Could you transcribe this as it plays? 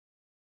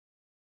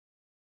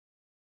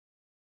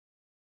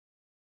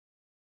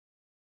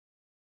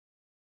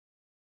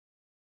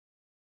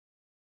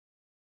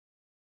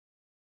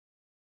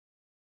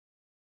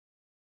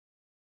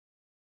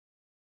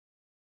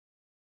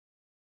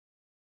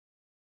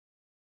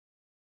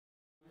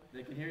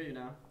They can hear you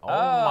now. Oh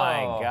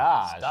my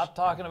gosh. Stop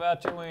talking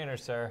about your wiener,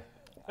 sir.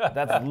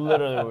 That's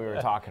literally what we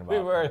were talking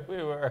about.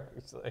 We were.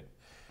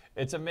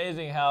 It's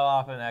amazing how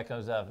often that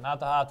comes up. Not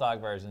the hot dog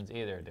versions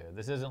either, dude.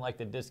 This isn't like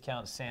the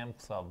discount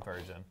Sam's Club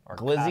version or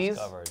Glizzies?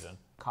 Costco version.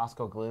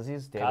 Costco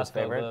Glizzies, David's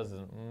favorite.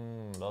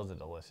 Glizzies, those are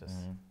delicious.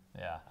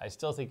 Yeah, I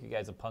still think you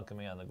guys are punking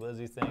me on the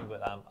Glizzy thing,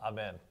 but I'm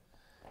in.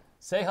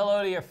 Say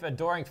hello to your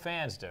adoring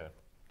fans, dude.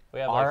 We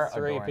have like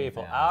 3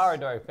 people. Our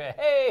adoring fans.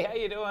 Hey, how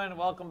you doing?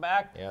 Welcome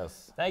back.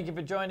 Yes. Thank you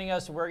for joining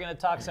us. We're going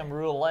to talk some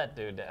roulette,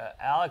 dude.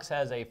 Alex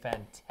has a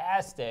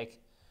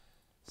fantastic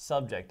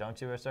subject, don't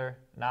you, sir?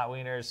 Not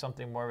wieners,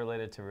 something more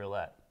related to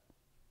roulette.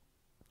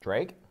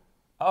 Drake?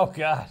 Oh,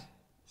 God.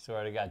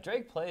 Swear to God.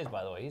 Drake plays,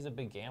 by the way. He's a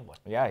big gambler.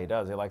 Yeah, he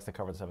does. He likes to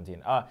cover the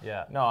 17.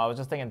 Yeah. No, I was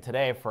just thinking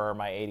today for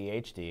my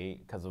ADHD,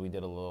 because we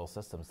did a little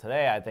systems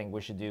today, I think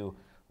we should do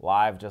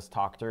live, just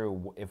talk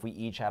through if we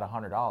each had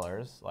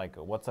 $100, like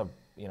what's a,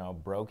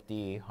 broke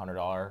D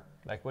 $100.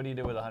 Like, what do you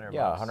do with $100?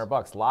 Yeah,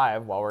 $100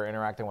 live while we're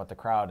interacting with the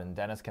crowd, and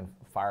Dennis can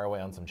fire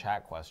away on some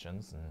chat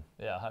questions. And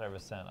yeah,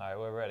 100%. All right,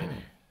 we're ready.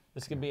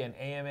 This could be an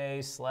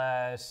AMA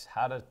 /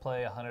 how to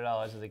play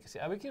 $100 as a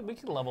casino. We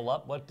could level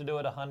up. What to do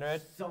at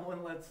 100?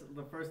 Someone lets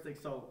the first thing.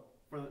 So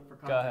for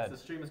context, Go ahead. the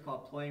stream is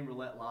called Playing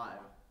Roulette Live.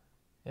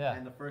 Yeah.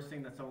 And the first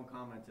thing that someone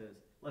comments is,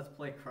 "Let's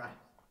play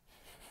craps."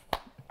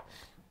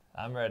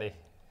 I'm ready.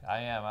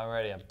 I am. I'm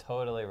ready. I'm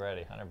totally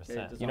ready.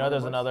 100%. You know,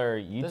 there's another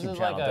YouTube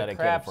channel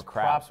dedicated for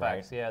craps,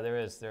 right? Yeah, there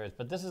is.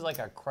 But this is like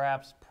a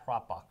craps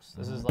prop box.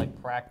 This is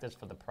like practice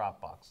for the prop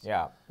box.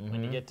 Yeah.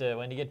 When you get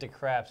to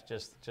craps,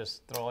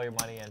 just throw all your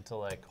money into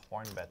like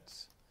horn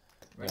bets.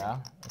 Yeah.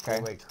 Okay.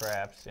 Three-way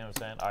craps. You know what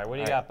I'm saying? All right. What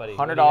do you got, buddy?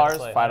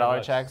 $100,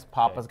 $5 checks.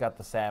 Papa's got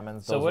the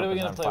salmons. So what are we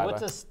gonna play?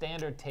 What's a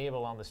standard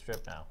table on the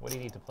strip now? What do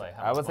you need to play?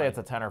 I would say it's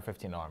a $10 or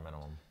 $15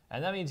 minimum.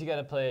 And that means you got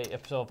to play.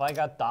 If I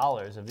got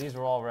dollars, if these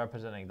were all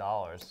representing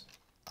dollars,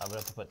 I would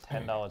have to put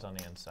 $10 on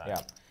the inside.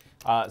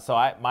 Yeah. So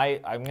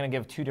I'm gonna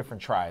give 2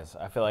 different tries.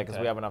 I feel like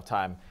because we have enough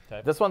time.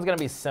 Okay. This one's gonna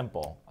be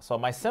simple. So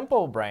my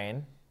simple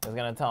brain is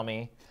gonna tell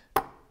me.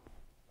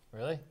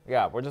 Really?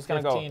 Yeah, we're just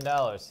gonna $15.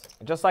 go.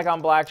 Just like on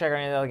Blackjack or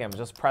any other game,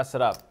 just press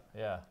it up.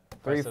 Yeah.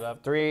 Press it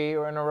up. 3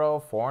 in a row,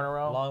 4 in a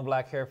row. Long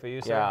black hair for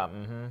you, sir. Yeah.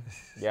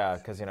 Yeah,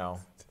 because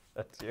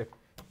That's you.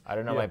 I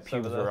don't know. My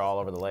pubes were all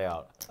over the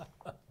layout.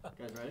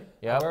 You guys ready?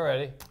 Yeah. We're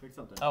ready. Pick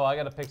something. Oh, I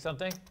gotta pick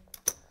something.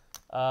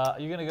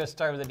 You're gonna go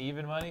start with an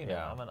even money? No,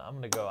 Yeah.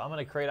 I'm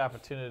gonna create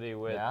opportunity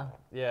with.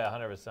 Yeah,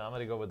 100%. I'm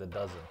gonna go with a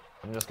dozen.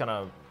 I'm just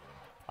gonna.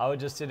 I would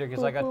just sit here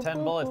because I got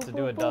 10 bullets to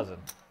do a dozen.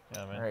 You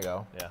know what I mean? There you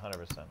go. Yeah,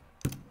 100%.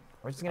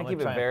 We're just gonna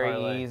keep it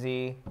very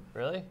easy.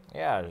 Really?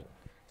 Yeah.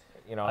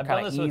 I've kind done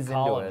of this with ease into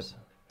columns. it.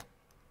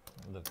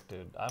 Look,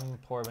 dude, I'm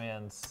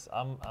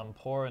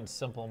poor and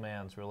simple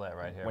man's roulette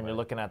right here. When you're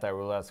looking at that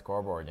roulette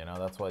scoreboard,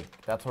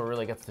 that's what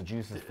really gets the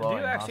juices flowing.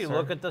 Do you actually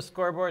look at the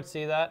scoreboard?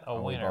 See that?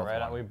 A wiener,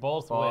 right? We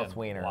both win.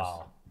 Wieners.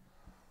 Wow.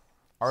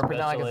 Or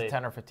pretend like it's a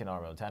 $10 or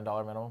 $15 minimum.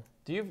 $10 minimum.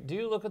 Do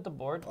you look at the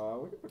board?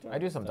 I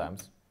do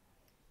sometimes.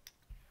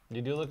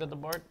 You do look at the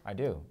board? I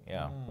do.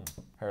 Yeah.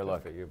 Here,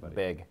 look. Good for you, buddy.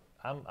 Big.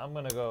 I'm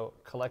gonna go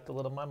collect a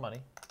little of my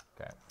money.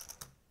 Okay.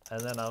 And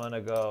then I'm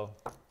gonna go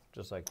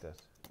just like this.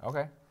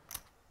 Okay.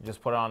 You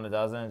just put it on the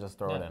dozen and just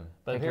throw it in.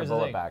 But Take here's your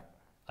bullet the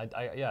thing.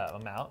 back. Yeah,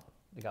 I'm out.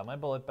 I got my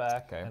bullet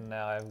back, and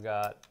now I've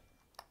got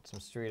some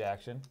street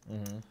action.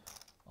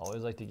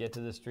 Always like to get to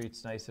the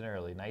streets nice and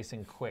early, nice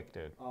and quick,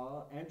 dude.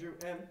 Andrew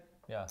M.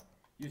 Yeah.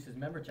 Used his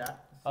member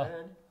chat.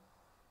 Said,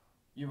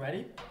 "You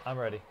ready?" I'm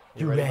ready.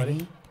 You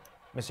ready?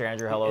 Mr.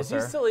 Andrew, hello, sir.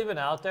 Is he still even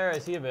out there?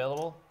 Is he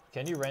available?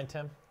 Can you rent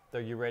him?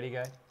 The You Ready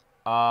guy?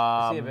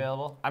 Is he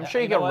available? I'm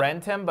sure you can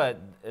rent him, but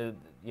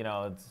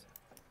it's.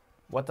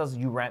 What does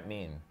you rent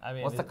mean? I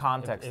mean, what's the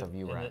context of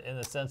you rent? In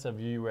the sense of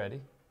you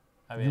ready?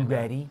 I mean, you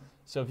ready?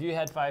 So if you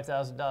had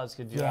 $5,000,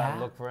 could you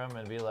look for him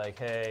and be like,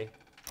 hey,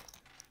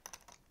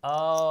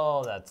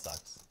 oh, that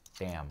sucks.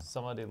 Damn.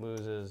 Somebody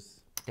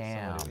loses.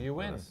 Damn. You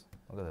win.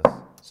 Look at this.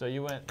 So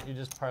you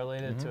just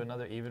parlayed it to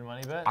another even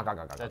money bet?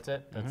 That's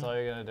it? That's all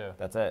you're going to do?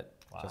 That's it.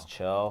 Wow. Just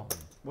chill.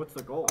 What's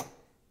the goal?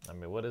 I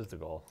mean, what is the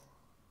goal?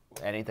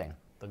 Anything.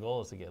 The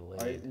goal is to get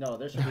laid. No,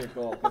 there should be a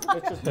goal.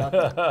 It's just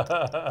nothing.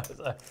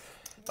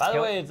 By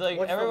the way, it's like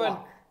everyone.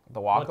 The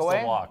walk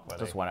away? The walk, buddy?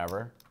 Just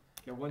whenever.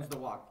 Yeah, when's the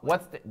walk?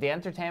 What's the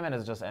entertainment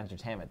is just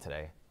entertainment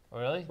today.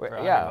 Really? For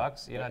yeah.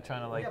 $100? You're not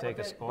trying to take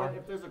a score? But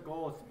if there's a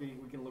goal, it's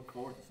we can look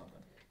forward to something.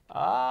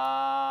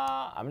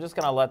 I'm just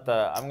gonna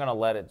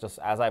let it just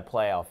as I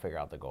play. I'll figure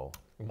out the goal.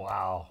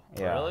 Wow.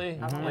 Yeah. Really?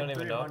 You don't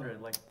even know.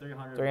 Like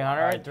 300. 300.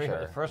 All right, Sure.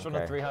 The first one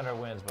to 300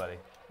 wins, buddy.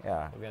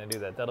 Yeah. We're gonna do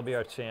that. That'll be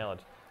our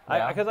challenge.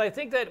 Yeah. Because I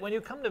think that when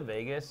you come to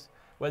Vegas,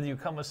 whether you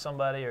come with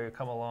somebody or you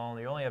come alone,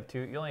 you only have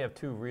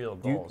two real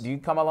goals. Do you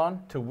come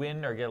alone? To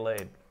win or get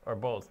laid, or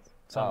both.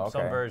 Some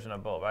version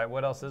of both. Right?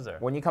 What else is there?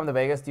 When you come to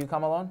Vegas, do you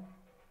come alone?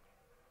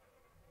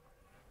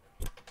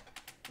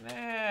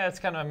 It's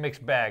kind of a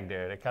mixed bag,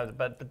 dude.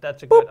 But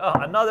that's a good. Oh,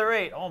 another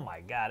 8. Oh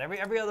my God!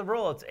 Every other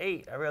roll, it's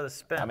 8. Every other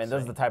spin. I mean, this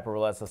is the type of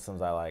roulette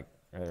systems I like.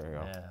 There we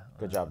go. Yeah.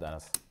 Good job,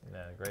 Dennis.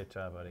 Yeah, great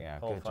job, buddy. Yeah,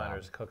 Hole good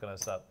Finder's job. cooking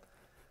us up.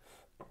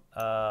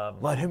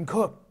 Let him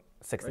cook.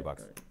 60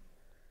 bucks.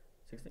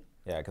 60?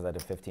 Yeah, because I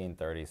did 15,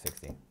 30,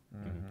 60.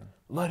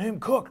 Let him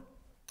cook.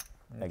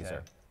 Thank you,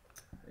 sir.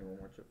 Hey, one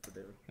more chip for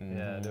David.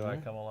 Yeah, do I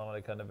come along when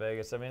I come to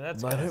Vegas? I mean,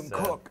 that's Let kind him of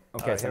sad. cook.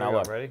 Okay, All right, so here now we go.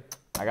 look. Ready?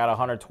 I got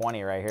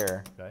 120 right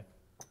here. Okay.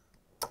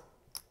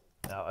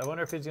 Now, I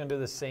wonder if he's going to do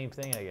the same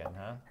thing again,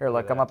 huh? Here,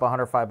 look, I'm up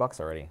 105 bucks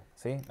already.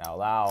 See? Now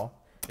allow.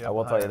 You're I up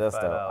will tell you this,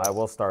 though. $105. I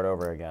will start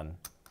over again.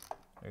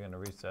 You're going to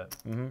reset.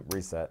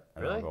 Reset.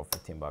 And Really? then I'll go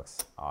 15 bucks.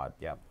 Odd,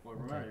 yep. Well,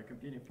 remember, you're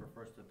competing for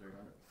first to 300.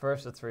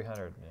 First at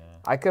 300, yeah.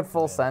 I could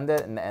full send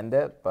it and end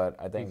it, but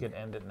I You think... can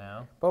end it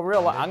now. But I'm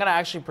going to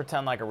actually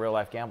pretend like a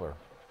real-life gambler,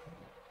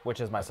 which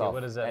is myself.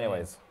 what does that mean?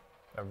 Anyways,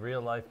 A real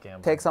life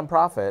gambler. take some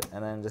profit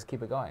and then just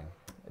keep it going.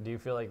 Do you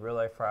feel like real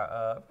life?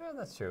 Yeah,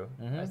 that's true.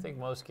 I think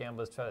most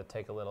gamblers try to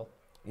take a little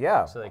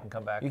Yeah. so they can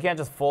come back. You can't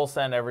just full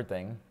send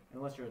everything.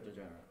 Unless you're a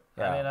degenerate.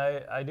 Yeah.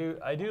 I mean,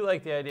 I do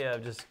like the idea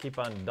of just keep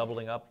on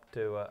doubling up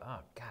to. Oh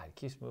God, it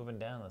keeps moving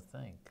down the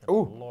thing. Good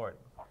Ooh. Lord.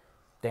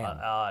 Damn.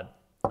 Wow,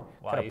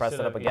 Could've pressed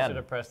it up You again. should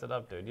have pressed it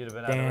up, dude. You'd have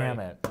been out Damn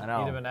already. it. I know.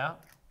 You'd have been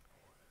out.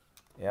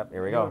 Yep,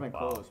 here we He would have go. been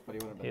close, but he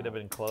would have been He'd have out.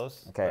 been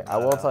close. Okay, but I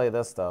not will out. tell you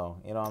this, though.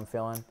 You know what I'm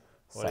feeling?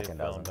 What are you Second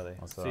feeling, dozen. buddy?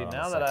 Let's See, throw on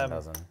now a that second I'm-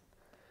 dozen.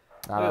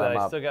 Look Now at that that, I'm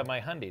I up, still got my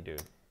hundy, dude.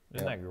 Isn't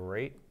Yep. that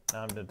great?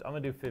 Now I'm gonna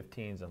do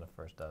 15s on the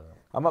first dozen.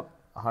 I'm up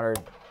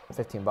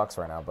 115 bucks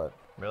right now, but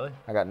Really?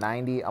 I got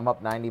 90. I'm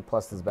up 90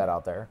 plus this bet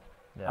out there.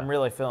 Yeah. I'm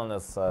really feeling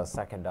this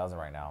second dozen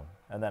right now.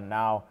 And then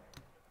now,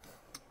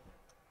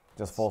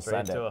 just full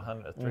Straight send it. to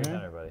 100,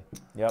 300, buddy.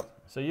 Yep.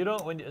 So you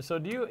don't. So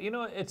do you? You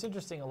know, it's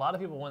interesting. A lot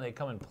of people when they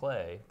come and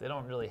play, they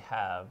don't really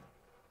have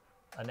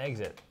an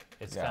exit.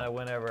 It's Yeah. kind of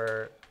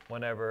whenever Come or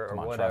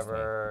on, trust me.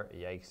 whatever.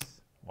 Yikes!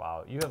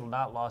 Wow, you have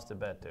not lost a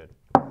bet, dude.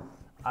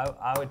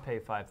 I would pay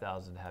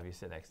 5,000 to have you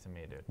sit next to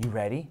me, dude. You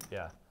ready?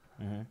 Yeah.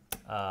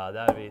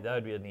 That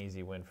would be an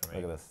easy win for me.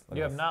 Look at this, look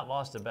You at have this. not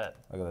lost a bet,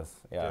 Look at this.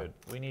 Yeah. dude.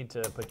 We need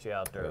to put you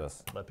out there. Look at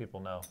this. Let people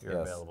know you're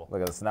Yes. available.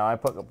 Look at this. Now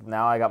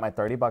I got my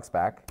 30 bucks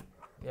back.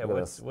 Yeah. Look at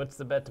What's this. what's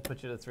the bet to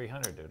put you to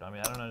 300, dude? I mean,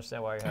 I don't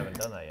understand why you haven't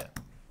done that yet.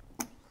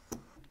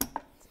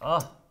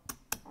 Oh.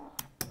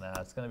 Nah,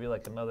 it's gonna be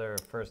like another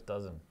first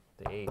dozen.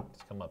 The 8.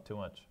 It's come up too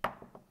much.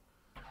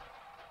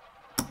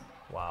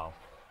 Wow.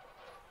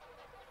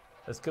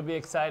 This could be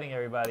exciting,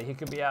 everybody. He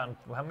could be out in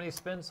how many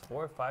spins?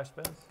 4 or 5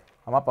 spins?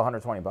 I'm up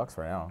 120 bucks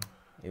right now,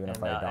 even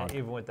if I don't.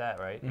 Even with that,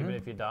 right? Even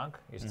if you donk,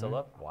 you're still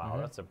up? Wow,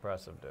 that's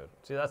impressive, dude.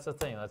 See, that's the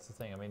thing. That's the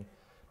thing. I mean,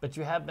 but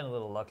you have been a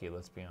little lucky,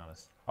 let's be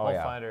honest. Oh, Whole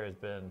yeah. Finder has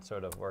been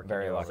sort of working.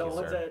 Very you lucky, over.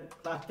 Someone sir. said,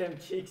 clap them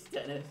cheeks,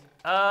 Dennis.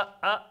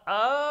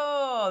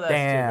 Oh, that's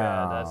Damn. too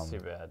bad. That's too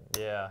bad.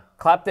 Yeah.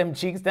 Clap them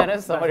cheeks,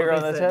 Dennis. Somebody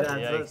That's wrote what in they the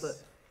said, chat. That's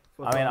Yikes.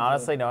 what I mean, someone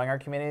honestly, said. knowing our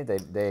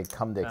community, they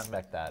come to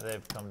expect that.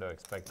 They've come to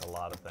expect a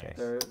lot of things.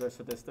 They're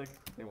sadistic.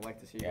 They would like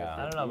to see you. Yeah. guys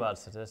I don't know compete. about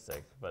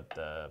statistics, but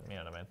you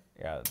know what I mean.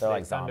 Yeah, they're They've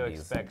like come to zombies.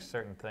 expect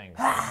certain things.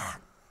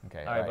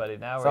 Okay. All right, buddy,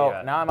 now where so you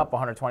at? now I'm up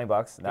 120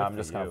 bucks. Now Good I'm for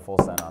just gonna you. full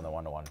send on the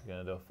 1-to-1. You're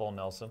gonna do a full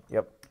Nelson.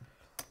 Yep.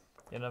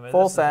 You know what I mean?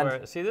 Full This is send.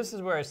 where- see, this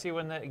is where I see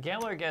when the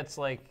gambler gets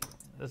like,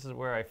 this is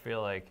where I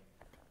feel like,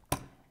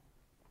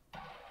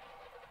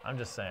 I'm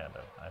just saying,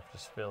 though. I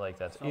just feel like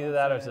that's Someone either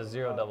that or it's said, a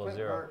 0 double Quentin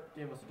 0. Hart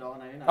gave us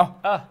 $1.99.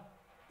 Oh.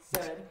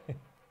 Said,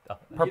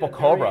 Purple "Get a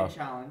Cobra. durian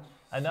challenge.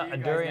 A See you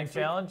guys durian next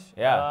week." challenge?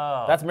 Yeah.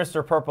 Oh. That's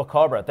Mr. Purple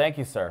Cobra. Thank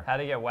you, sir. How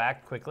to get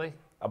whacked quickly?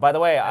 By the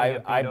way, How to I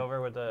get beat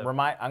over with the.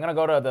 I'm gonna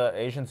go to the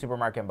Asian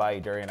supermarket and buy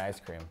you durian ice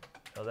cream.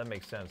 Oh, that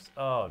makes sense.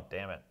 Oh,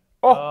 damn it.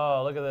 Oh.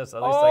 Oh, look at this.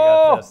 At least I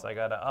Oh. got this. I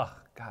got a. Oh,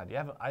 God. You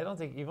haven't. I don't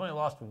think you've only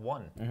lost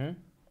one.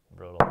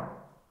 Brutal.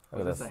 Look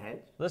at Was this. this a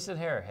hedge? Listen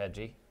here,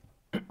 Hedgie.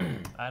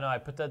 I know. I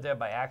put that there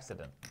by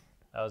accident.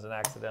 That was an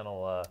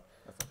accidental.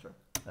 That's not true.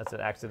 That's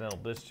an accidental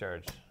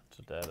discharge. That's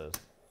what that is.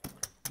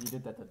 You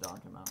did that to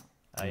donk him out.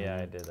 Oh, yeah,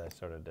 I did. I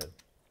sort of did.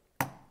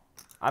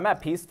 I'm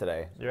at peace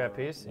today. You're at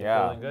peace? You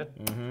Yeah. feeling good?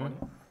 20? I feel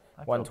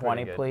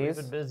 120, pretty good. please.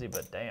 We've been busy,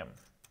 but damn.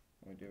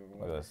 We do.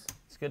 Look at this.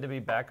 It's good to be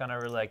back on our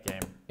roulette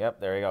game. Yep,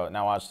 there you go.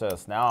 Now watch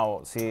this.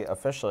 Now, see,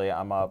 officially,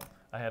 I'm up.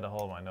 I had to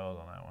hold my nose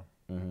on that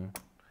one.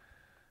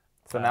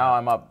 So now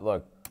I'm up.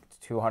 Look,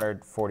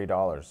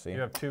 $240. See?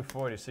 You're up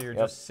 240, so you're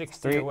Yep. just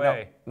 60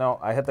 away. No,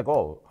 I hit the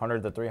goal.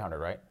 100 to 300,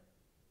 right?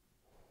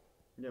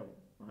 Yeah,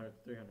 100,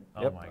 300.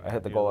 Oh Yep, my I God,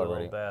 hit the you goal little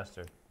already.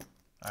 bastard.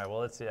 All right, well,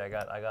 let's see. I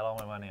got all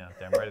my money out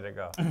there. I'm ready to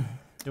go.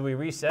 Do we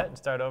reset and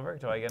start over?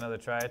 Do I get another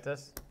try at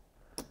this?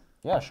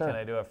 Yeah, sure. Can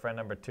I do a friend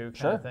number 2 kind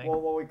Sure. of thing?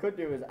 Well, what we could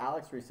do is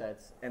Alex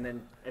resets, and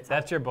then it's.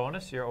 That's your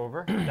bonus? You're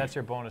over? That's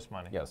your bonus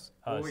money? Yes.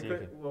 Oh, what, so we you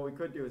could, what we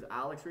could do is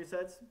Alex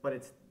resets, but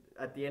it's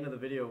at the end of the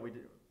video.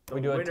 The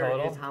We do a winner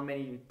total? is how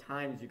many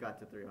times you got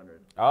to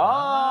 300.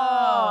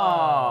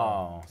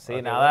 Oh. See,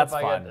 Okay, now what that's if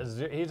I fun.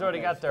 get he's already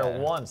Okay, got there yeah.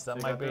 once. So That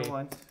you might got there be.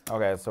 once,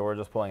 Okay, so we're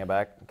just pulling it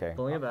back. Okay.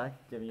 pulling it back,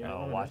 giving you.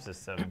 Oh, watch this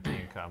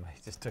 17 come.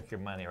 He just took your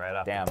money right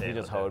off Damn, the he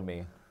table. just hoed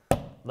me.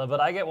 But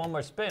I get one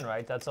more spin,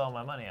 right? That's all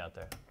my money out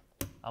there.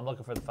 I'm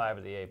looking for the 5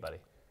 or the 8, buddy.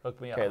 Hook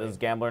me up. Okay, this is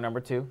gambler number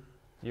 2.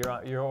 You're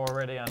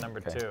already on number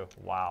 2.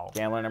 Wow.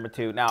 Gambler number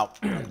 2. Now,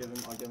 I'll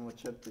give him a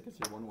chip because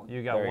he won one.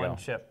 You got There you one go.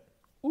 chip.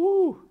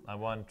 ooh, I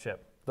won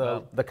chip.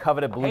 the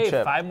coveted blue hey,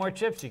 chip. 5 more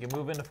chips, you can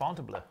move into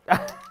Fontainebleau.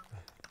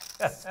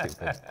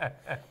 Stupid.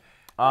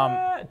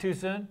 Too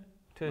soon?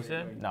 Too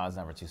soon? No, it's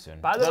never too soon.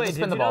 By the way, Just did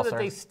spin you the know ball, that sir.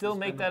 they still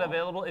make that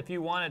available? If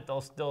you want it,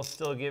 they'll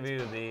still give you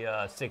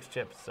the 6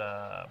 chips,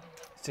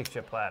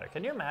 6-chip platter.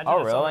 Can you imagine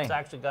if someone's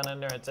actually gone in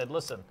there and said,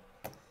 listen,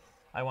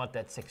 I want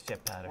that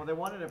 6-chip platter. Well, they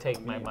wanted it for Take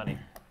the my meme. money.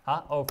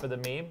 Huh? Oh, for the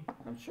meme?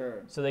 I'm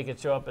sure. So they could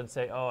show up and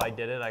say, oh, I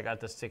did it. I got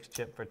the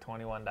 6-chip for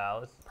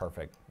 $21.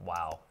 Perfect.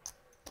 Wow.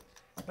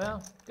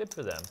 Well, good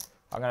for them.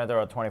 I'm going to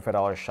throw a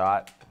 $25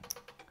 shot.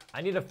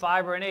 I need a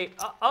 5 or an 8.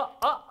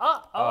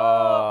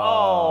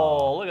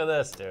 Oh, look at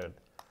this, dude.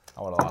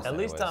 I would have lost At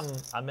least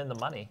anyways. I'm in the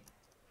money.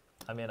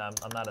 I mean, I'm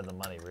not in the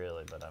money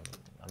really, but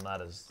I'm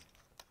not as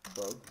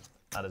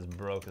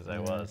broke as I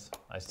was.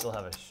 I still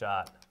have a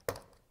shot.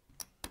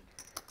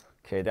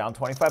 Okay, down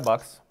 25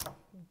 bucks.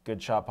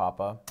 Good shot,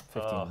 Papa.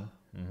 15.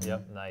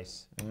 Yep,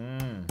 nice.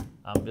 I'm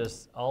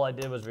just, all I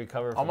did was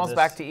recover from Almost this.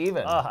 back to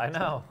even. Oh, I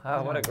know.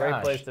 Oh, what my a great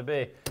gosh. place to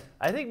be.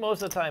 I think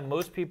most of the time,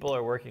 most people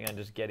are working on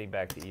just getting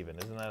back to even.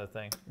 Isn't that a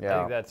thing? Yeah. I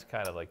think that's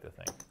kind of like the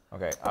thing.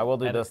 Okay, I will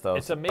do And this though.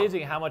 it's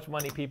amazing how much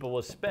money people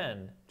will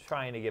spend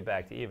trying to get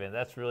back to even.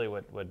 That's really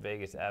what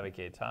Vegas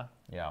advocates, huh?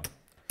 Yeah.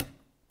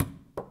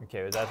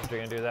 Okay, that's what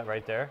you're gonna do that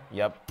right there?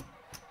 Yep.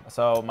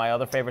 So my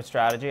other favorite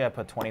strategy, I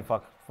put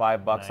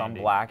 25 bucks on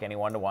 90. black, any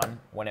 1-to-1.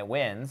 When it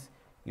wins,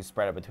 you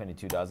spread it between the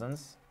 2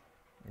 dozens.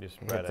 You It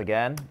spread hits it.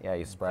 again. Yeah,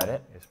 you spread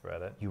it. You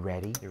spread it. You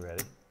ready? You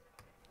ready?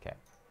 Okay.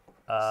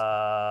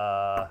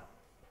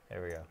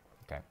 Here we go.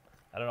 Okay.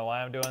 I don't know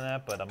why I'm doing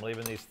that, but I'm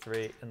leaving these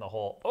 3 in the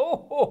hole.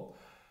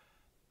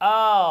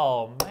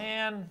 Oh,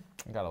 man.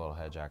 You got a little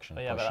hedge action.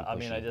 Oh, yeah, but I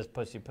mean, pushy. I just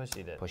pushy-pushed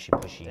it.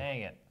 Pushy.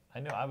 Dang it. I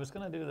knew I was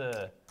going to do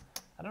the,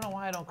 I don't know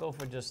why I don't go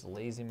for just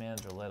lazy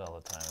man's roulette all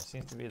the time. It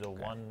seems to be the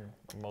one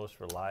most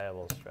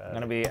reliable strategy. I'm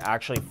going to be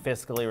actually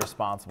fiscally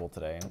responsible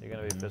today. You're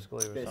going to be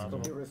fiscally responsible?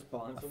 Fiscally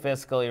responsible.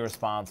 Fiscally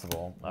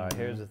responsible. All right,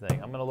 here's the thing.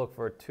 I'm going to look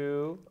for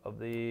 2 of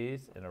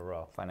these in a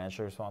row.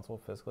 Financially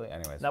responsible, fiscally?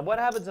 Anyways. Now, what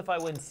happens if I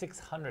win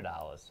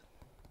 $600?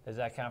 Does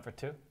that count for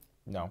 2?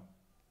 No.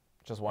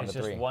 Just 1 It's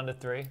to 3. just 1 to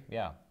 3?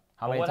 Yeah.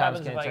 How But many what times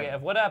happens can if you I check?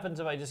 get, what happens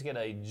if I just get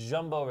a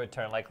jumbo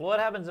return? Like, what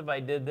happens if I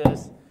did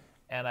this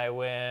and I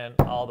win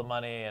all the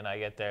money and I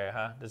get there,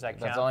 huh? Does that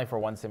count? That's only for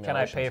one simulation.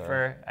 Can I pay sir.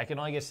 for, I can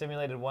only get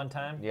simulated 1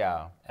 time?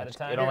 Yeah. At a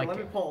time? It only Let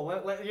me pull.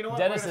 You know what?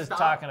 Dennis We're gonna is stop.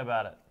 talking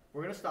about it.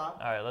 We're gonna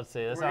stop. All right, let's see.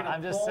 We're gonna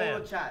I'm just poll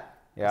saying. the chat.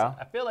 Yeah.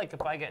 I feel like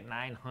if I get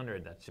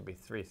 900, that should be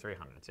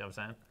 300. See what I'm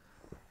saying?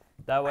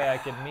 That way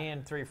me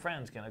and 3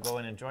 friends can go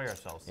and enjoy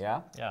ourselves.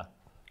 Yeah? Yeah.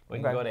 We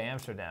can Okay. go to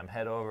Amsterdam,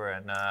 head over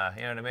and,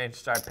 you know what I mean?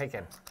 Start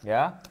picking.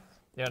 Yeah?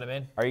 You know what I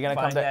mean? Are you gonna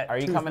come Find to? that Are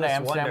you coming to toothless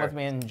Amsterdam wonder. with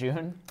me in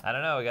June? I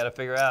don't know. We got to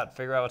figure out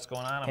what's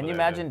going on. Can over you there,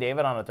 imagine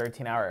David on a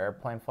 13-hour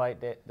airplane flight,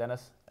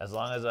 Dennis? As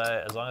long as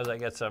I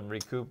get some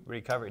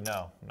recovery.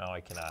 No, I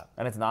cannot.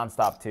 And it's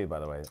nonstop too, by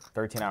the way.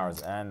 13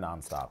 hours and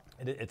nonstop.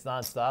 It's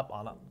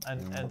nonstop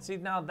and see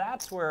now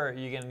that's where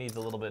you're gonna need a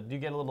little bit. Do you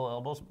get a little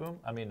elbow spoon?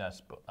 I mean,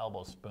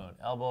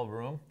 elbow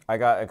room. I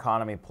got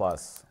economy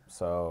plus,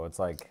 so it's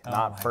like my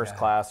not first God.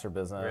 class or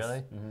business. Really?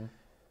 Mm-hmm.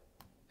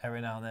 Every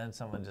now and then,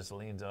 someone just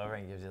leans over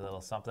and gives you a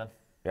little something.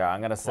 Yeah,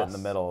 I'm gonna sit in the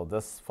Plus. middle.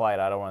 This flight,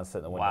 I don't want to sit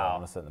in the window. Wow. I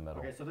want to sit in the middle.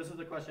 Okay, so this is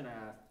the question I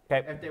asked.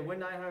 'Kay. If they win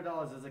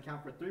 $900, does it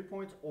count for 3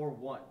 points or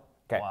 1?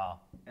 Okay. Wow,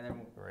 And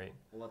then great.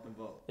 we'll let them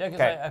vote. Yeah, because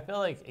 'Kay. I feel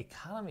like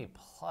economy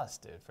plus,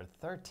 dude, for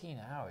 13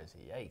 hours.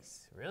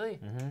 Yikes! Really?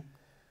 Mm-hmm.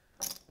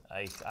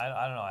 I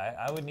don't know.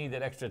 I would need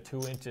that extra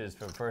 2 inches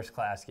for first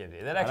class gift.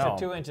 That extra know.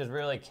 2 inches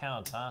really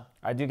counts, huh?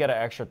 I do get an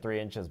extra 3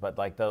 inches, but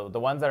like the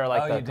ones that are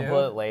like Oh, the you do?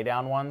 complete lay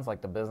down ones,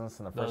 like the business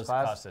and the first Those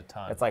class, cost a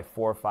ton. it's like $4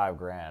 or $5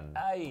 grand.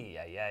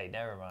 Ay,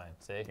 never mind.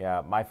 See?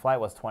 Yeah, my flight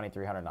was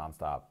 2,300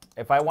 nonstop.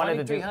 If I wanted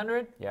to do,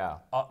 2,300? yeah,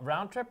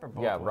 Round trip or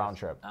both? yeah, ways? round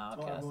trip. Oh, So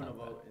okay, that's everyone not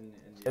will bad. vote in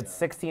the, It's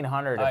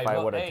 1,600 All if right, I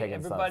vote- would have hey, taken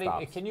everybody,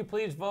 stops. can you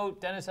please vote?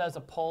 Dennis has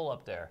a poll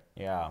up there.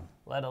 Yeah.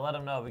 Let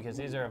him know because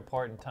these are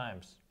important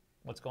times.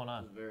 What's going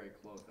on? It's very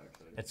close,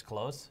 actually. It's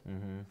close.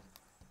 Mm-hmm.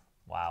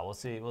 Wow,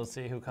 we'll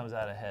see who comes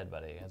out ahead,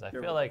 buddy. Because I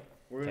Here, feel like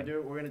We're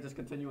gonna just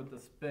continue with the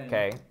spin.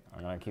 Okay,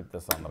 I'm gonna keep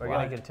this on the we're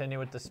black. gonna continue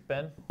with the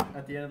spin.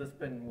 At the end of the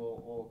spin,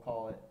 we'll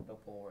call it the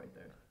poll right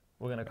there.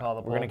 We're gonna call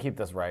the poll. We're gonna keep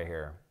this right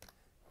here.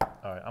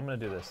 All right, I'm gonna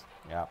do this.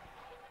 Yeah.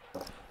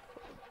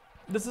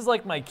 This is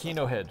like my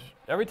Keno hedge.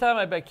 Every time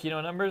I bet Keno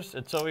numbers,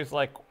 it's always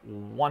like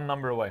 1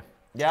 number away.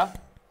 Yeah.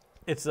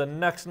 It's the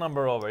next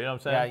number over. You know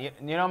what I'm Yeah.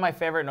 saying? You know my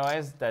favorite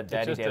noise that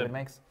Daddy just David a-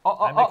 makes?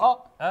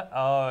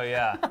 Oh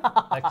yeah,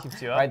 that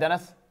keeps you up. Right,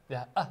 Dennis?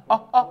 Yeah.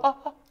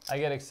 I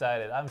get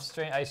excited. I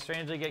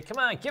strangely get.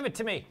 Come on, give it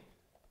to me.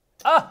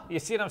 You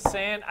see what I'm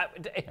saying?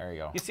 There you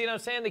go. You see what I'm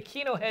saying? The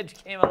Keno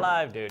hedge came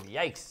alive, dude.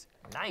 Yikes.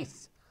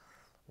 Nice.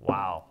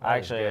 Wow. that was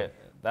Actually, good.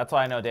 that's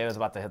why I know David's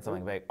about to hit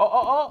something big. I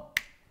know.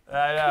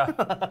 I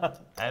know.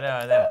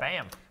 And then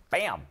bam.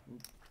 Bam.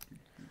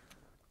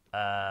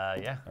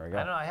 Yeah. There we go.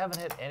 I don't know. I haven't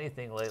hit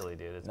anything lately,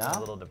 dude. It's been No? a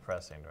little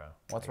depressing, bro.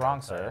 What's I gotta wrong,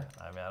 tell sir?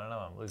 you. I mean, I don't know.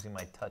 I'm losing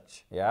my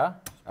touch. Yeah?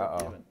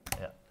 Uh-oh. Even,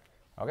 Yeah.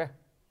 Okay.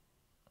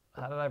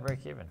 How did I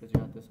break even? because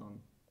you had this on.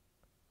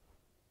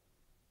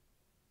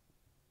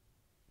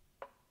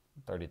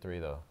 33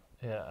 though.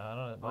 Yeah, I don't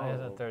know. Why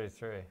isn't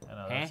 33? I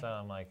know. That's what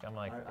I'm like. I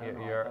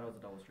you're. thought it was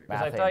a double streak.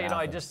 Because I thought, you know,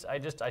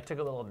 I took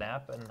a little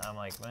nap, and I'm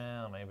like,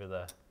 well, maybe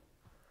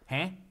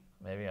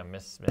maybe I'm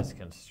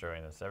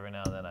misconstruing this. Every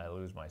now and then I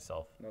lose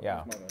myself. No,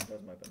 Yeah. That's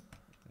my bad.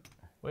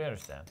 We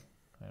understand.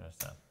 We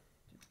understand.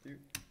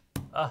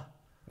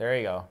 There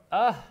you go.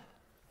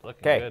 Looking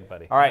Okay. good,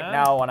 buddy. All right, Huh?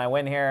 now when I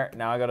win here,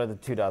 now I go to the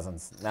 2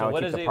 dozens. Now So we what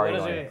keep is the the party what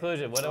is the going.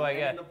 conclusion? What do I In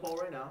get? the poll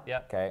right now.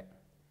 Yep. Okay.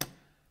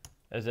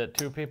 Is it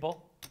 2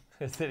 people?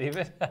 Is it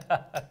even?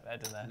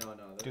 Imagine that. No.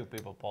 2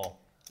 people poll.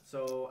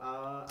 So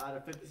out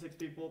of 56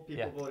 people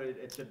voted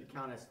it should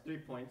count as 3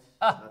 points.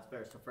 Ah. That's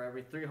fair. So for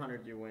every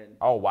 300 you win.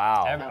 Oh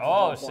wow.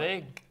 Oh, 1 see?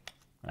 point.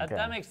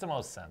 That makes the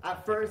most sense.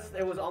 At first,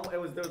 there was a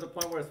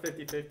point where it's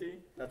 50-50.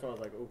 That's why I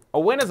was like, ooh. A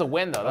win is a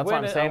win though. That's what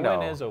I'm saying though. A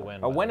win is a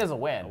win. A win is a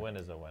win. A win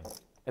is a win.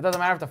 It doesn't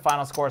matter if the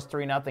final score is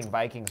 3-0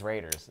 Vikings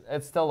Raiders.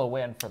 It's still a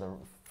win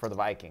for the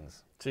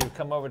Vikings. So you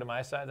come over to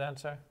my side then,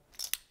 sir?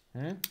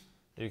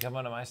 You come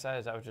over to my side?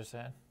 Is that what you're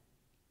saying?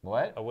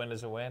 What? A win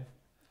is a win?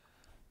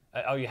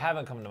 Oh, you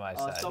haven't come to my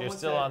side. You're Someone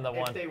still said on the if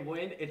one. they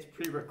win, it's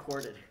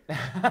pre-recorded.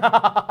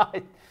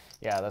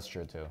 Yeah, that's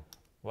true too.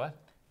 What?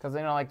 Because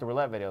you know, like the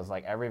roulette videos,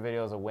 like every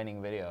video is a winning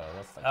video.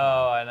 That's like,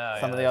 Oh, I know.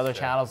 some of the other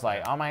channels,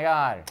 like, oh my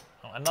God,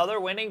 Another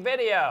winning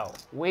video.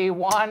 we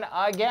won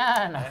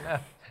again. I know.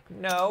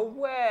 No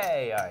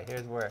way. All right,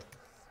 here's where.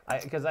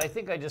 Because I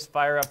think I just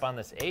fire up on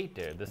this 8,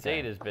 dude. This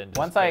 8 has been. Just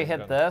Once I hit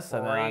going this,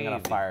 and then I'm gonna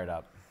crazy. fire it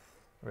up.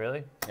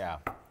 Really? Yeah.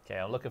 Okay,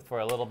 I'm looking for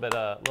a little bit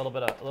of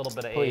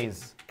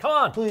Please. 8. Come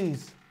on.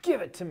 Please.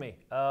 Give it to me.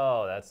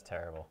 Oh, that's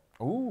terrible.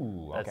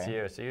 Ooh. Okay. That's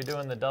you. So you're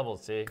doing the double,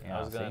 see? Yeah,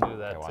 I was going see? to do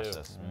that Okay, watch too.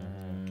 this.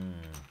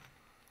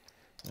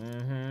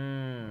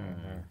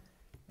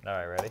 All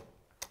right, ready?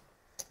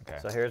 Okay.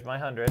 So here's my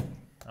 100.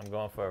 I'm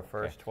going for a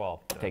first 12.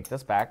 Take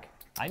this back.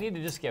 I need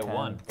to just get 10,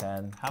 1.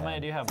 10, How many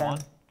 10, do you have? 10. 1?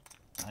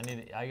 I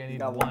need You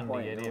got 1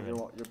 point. to get even.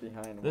 You're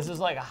behind. This is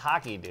like a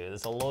hockey, dude.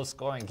 It's a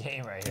low-scoring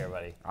game right here,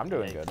 buddy. I'm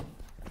doing good.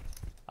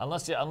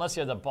 Unless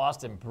you're the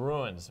Boston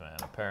Bruins, man.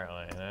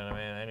 Apparently, you know what I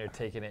mean. And you're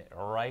taking it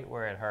right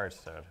where it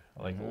hurts, dude.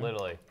 Like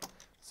literally.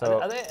 So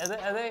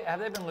Have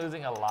they been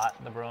losing a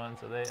lot, the Bruins?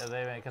 Are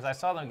they? Because I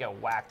saw them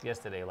get whacked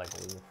yesterday, like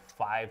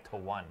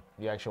 5-1.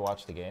 you actually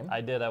watched the game?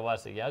 I did. I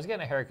watched it. Yeah, I was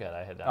getting a haircut.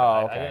 I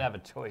okay. didn't have a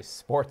choice.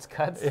 Sports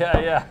cuts.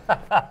 Yeah.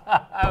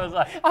 I was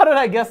like, How did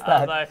I guess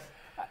that? I was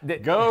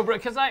like, go, bro.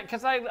 Because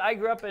I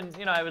grew up in,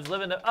 I was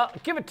living.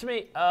 Give it to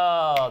me.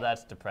 Oh,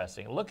 that's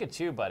depressing. Look at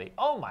you, buddy.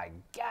 Oh my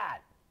God.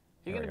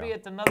 You're Here gonna we be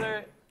at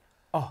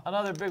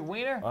another big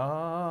wiener?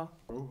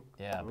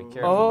 Yeah, be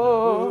careful.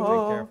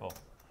 Oh. Be careful.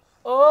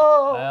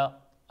 Oh. Well,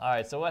 all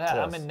right. So what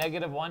happened? Yes.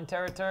 I'm in -1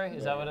 territory.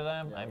 Is that what I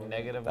am? I'm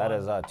 -1. That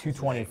is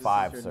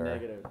 225, This is sir. your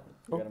negative.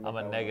 You gotta make I'm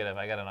a that negative.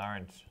 I got an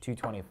orange.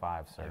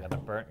 225, I sir. got a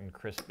burnt and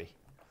crispy.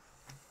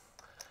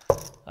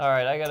 All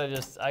right, I gotta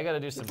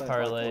do some like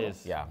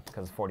parlays. Yeah,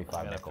 because 45 I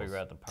gotta nickels. figure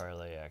out the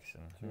parlay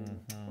action.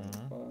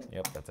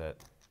 Yep, that's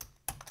it.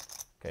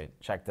 Okay,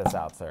 check this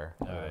out, sir.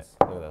 Look All at right. this.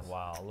 Look at this.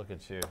 Wow, look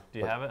at you. Do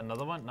you have it?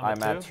 Another one? Number I'm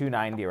 2? at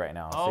 290 right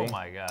now. Oh see?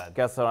 my God.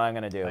 Guess what I'm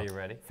gonna do? Are you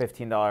ready?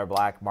 $15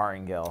 black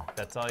martingale.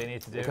 That's all you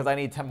need to do. Because I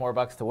need 10 more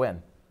bucks to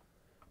win.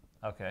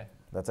 Okay.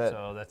 That's it.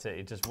 So that's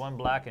it. Just 1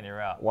 black and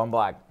you're out. 1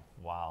 black.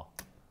 Wow.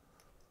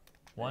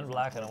 1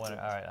 black and a winner.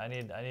 All right, I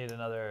need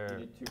another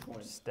You need 2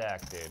 points.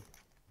 stack, dude.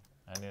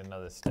 I need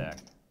another stack.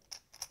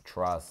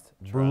 Trust.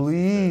 Trust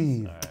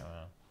Believe. All right,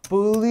 well,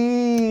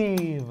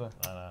 Believe.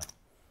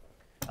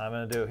 I'm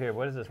gonna do here.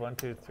 What is this? 1,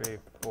 2, 3,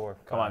 4,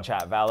 5. Come on,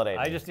 chat. Validate.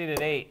 I me. just need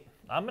an 8.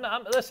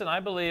 Listen. I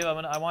believe.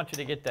 I want you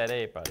to get that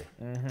 8, buddy.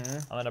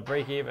 I'm gonna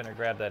break even or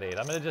grab that 8.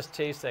 I'm gonna just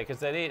chase that because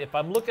that 8. If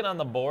I'm looking on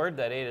the board,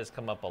 that 8 has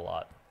come up a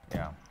lot.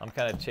 Yeah. I'm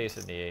kind of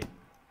chasing the 8.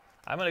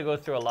 I'm gonna go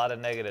through a lot of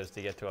negatives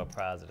to get to a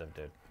positive,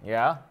 dude.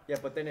 Yeah? Yeah,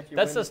 but then if you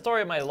That's win, the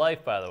story of my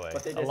life, by the way.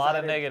 But they A lot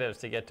of decided- negatives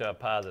to get to a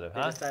positive,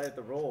 they huh? decided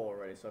the roll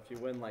already. So if you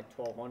win like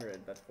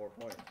 1,200, that's 4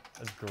 points.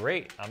 That's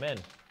great. I'm in.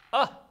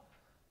 Ah,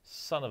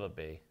 son of a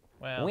b.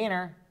 Well,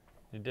 Wiener.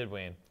 you did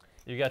win.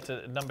 You got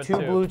to number 2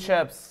 2. blue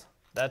chips.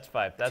 That's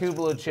 5. That's 2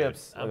 blue dude,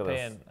 chips. I'm Look at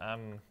this.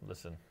 paying.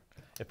 Listen.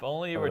 If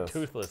only you Look were at this.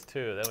 toothless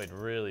too, then we'd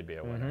really be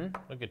a winner.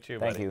 Look at you,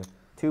 Thank buddy. you.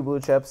 2 blue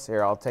chips.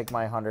 Here, I'll take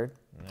my 100.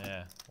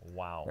 Yeah.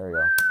 Wow. There we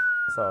go.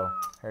 So,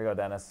 here you go,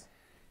 Dennis.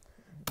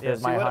 Yeah, Here's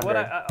see, my what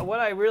 100.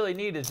 I really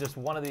need is just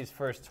one of these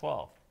first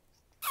 12.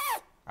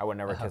 I would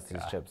never kiss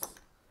these chips.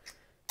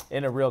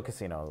 In a real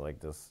casino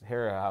like this.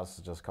 Here, a house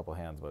is just a couple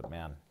hands, but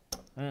man.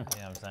 You know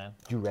what I'm saying?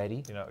 You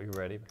ready? You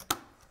ready?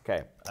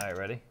 Okay. All right,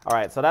 ready? All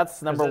right, so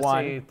that's number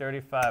 1. Let's see,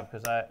 35,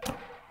 because I...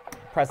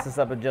 Press this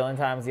up a jillion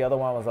times. The other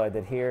one was I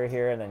did here,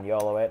 and then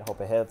YOLO it, hope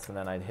it hits, and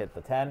then I'd hit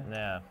the 10.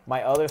 Yeah.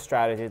 My other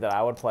strategy that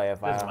I would play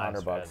if I This had is my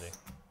 100 bucks. strategy.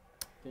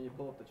 Can you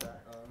pull up the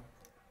chat, Alex,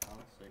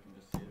 so you can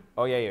just see it?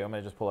 Oh yeah, I'm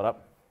gonna just pull it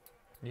up.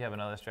 You have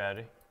another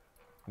strategy?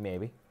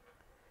 Maybe.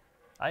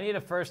 I need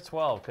a first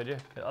 12, could you?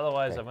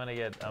 Otherwise, Okay. I'm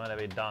gonna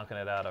be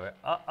donking it out of it.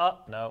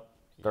 No.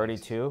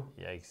 32.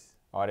 Yikes.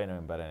 Oh, I didn't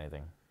even bet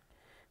anything.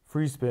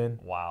 Free spin.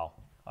 Wow.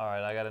 All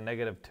right, I got a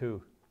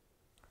 -2.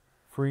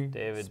 Free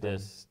David's spin.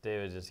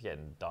 just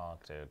getting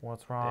donked, dude.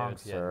 What's wrong,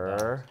 David's getting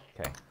sir? donked.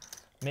 Okay.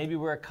 Maybe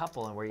we're a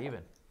couple and we're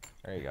even.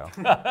 There you go.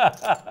 Okay.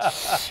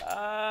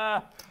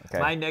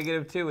 My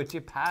 -2 with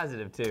your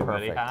 +2,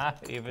 buddy, huh?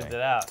 Evens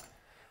it out.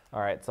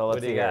 All right, so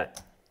let's see here.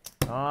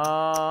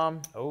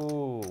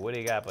 Oh, what do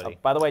you got, buddy?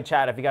 By the way,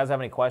 chat, if you guys have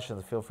any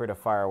questions, feel free to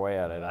fire away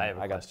at it.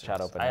 I got the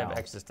chat open I now. have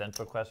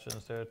existential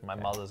questions, dude. My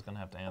mother's going to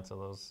have to answer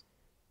those.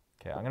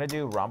 Okay, I'm going to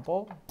do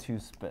Rumple, 2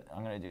 spin.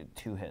 I'm going to do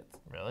 2 hits.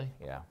 Really?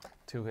 Yeah.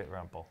 2-hit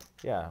Rumple.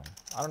 Yeah.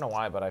 I don't know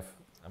why, but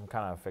I'm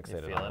kind of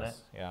fixated feeling on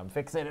this. it? Yeah, I'm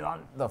fixated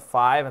on the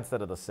 5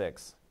 instead of the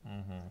 6.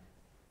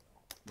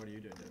 What are you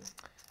doing, David?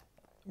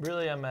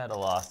 Really, I'm at a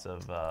loss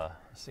of,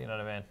 you know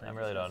what I mean? I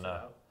really don't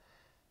know.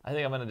 I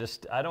think I'm going to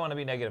I don't want to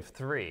be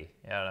 -3.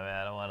 You know what I mean?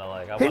 I don't want to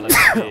I want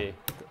to be.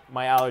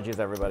 My allergies,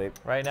 everybody.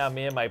 Right now,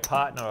 me and my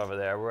partner over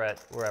there, we're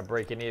at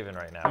breaking even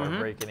right now. We're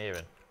breaking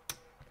even.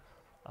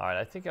 All right,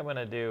 I think I'm going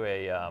to do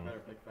a. Better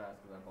pick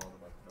fast because that ball's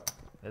about to drop.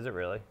 Is it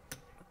really?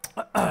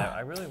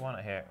 I really want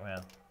to hear,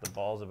 man, the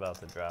ball's about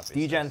to drop.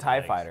 D-Gen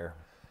TIE Fighter.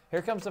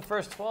 Here comes the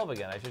first 12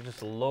 again. I should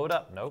just load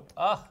up. Nope.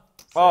 Oh.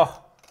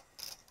 Oh.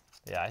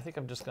 Yeah, I think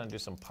I'm just going to do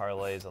some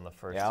parlays on the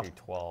first 2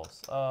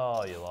 12s.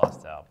 Oh, you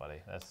lost out,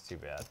 buddy. That's too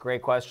bad.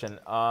 Great question.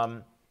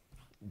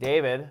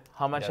 David,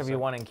 how much Yes, have sir. you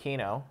won in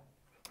Keno?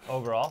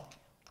 Overall?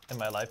 In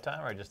my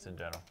lifetime or just in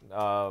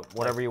general?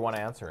 Whatever you want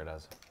to answer it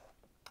as.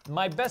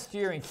 My best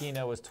year in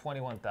Keno was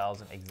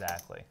 21,000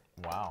 exactly.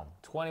 Wow.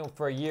 20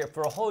 for a year.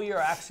 For a whole year,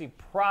 I actually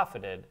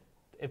profited.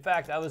 In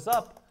fact, I was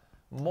up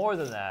more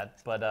than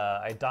that, but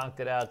I donked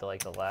it out to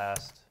like the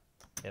last,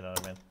 you know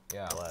what I mean?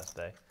 Yeah. The last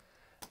day.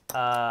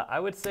 I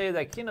would say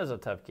that Keno's a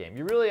tough game.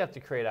 You really have to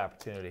create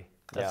opportunity.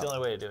 That's the only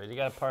way to do it. You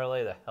got to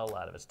parlay the hell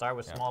out of it. Start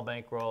with small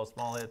bankroll,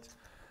 small hits,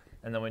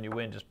 and then when you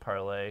win, just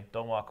parlay.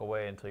 Don't walk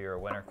away until you're a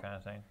winner, kind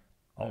of thing.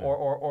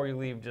 Or you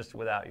leave just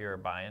without your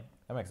buy-in.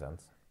 That makes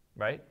sense.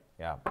 Right?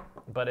 Yeah.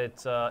 But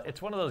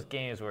it's one of those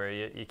games where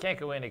you can't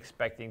go in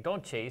expecting.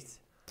 Don't chase.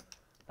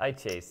 I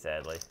chase,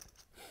 sadly.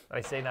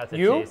 I say not to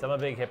chase. I'm a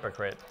big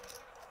hypocrite.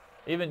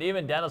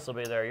 Even Dennis will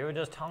be there. You were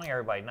just telling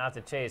everybody not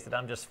to chase, that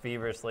I'm just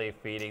feverishly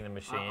feeding the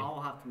machine. I'll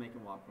have to make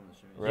him walk from the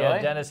machine. Really?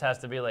 Yeah, Dennis has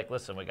to be like,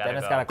 listen, we got to go.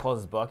 Dennis got to close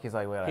his book. He's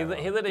like, wait.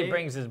 He literally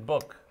brings his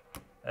book.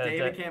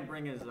 David can't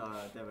bring his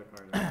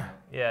debit card.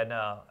 Yeah,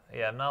 no.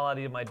 Yeah, I'm not allowed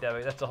to use my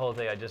debit. That's the whole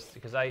thing.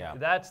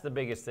 That's the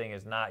biggest thing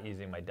is not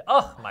using my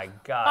oh my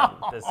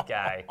God, this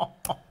guy.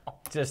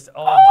 Just,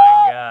 oh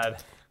my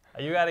God.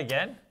 Are you out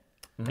again?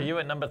 Are you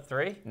at number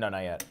 3? No,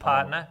 not yet.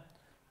 Partner?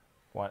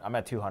 I'm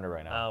at 200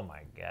 right now. Oh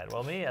my God.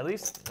 Well, me, at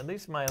least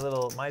my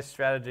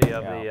strategy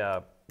of the,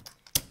 all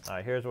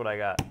right, here's what I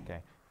got.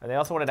 Okay. And they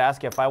also wanted to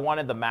ask you, if I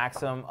wanted the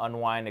maximum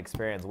unwind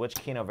experience, which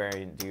Keno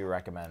variant do you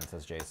recommend,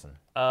 says Jason?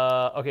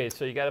 Okay,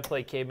 so you got to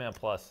play Caveman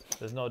Plus.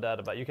 There's no doubt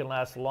about it. You can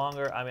last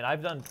longer. I mean,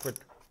 I've done,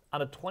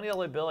 on a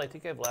 $20 bill, I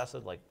think I've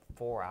lasted like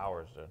 4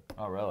 hours, dude.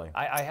 Oh, really?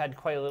 I had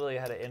quite literally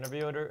had an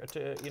interview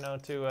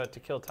to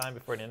kill time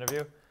before an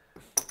interview.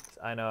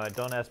 I know,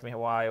 don't ask me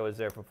why I was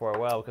there for 4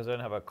 hours, because I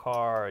didn't have a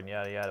car and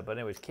yada yada. But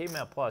anyways,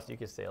 Caveman Plus, you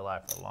can stay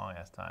alive for a long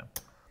ass time.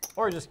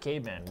 Or just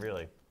Caveman,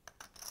 really.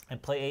 And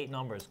play 8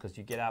 numbers, because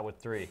you get out with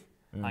 3.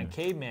 On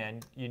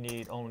Caveman, you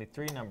need only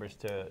 3 numbers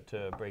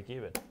to break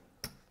even.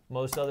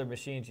 Most other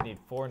machines, you need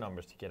 4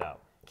 numbers to get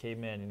out.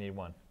 Caveman, you need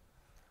 1.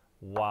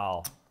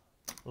 Wow.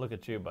 Look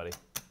at you, buddy.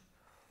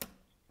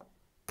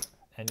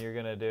 And you're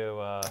going to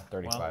do...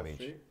 35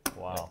 each.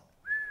 Wow. Yeah.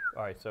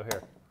 All right, so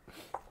here.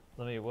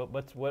 Let me,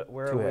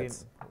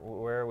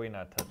 where are we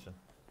not touching?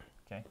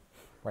 Okay.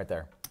 Right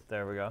there.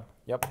 There we go.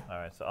 Yep. All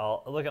right, so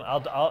I'll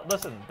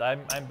listen,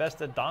 I'm best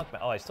at donk.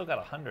 Oh, I still got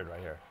 100 right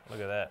here. Look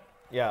at that.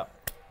 Yeah.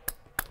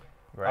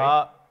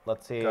 Right?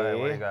 Let's see. Go ahead,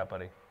 what do you got,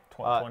 buddy?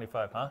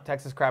 25, huh?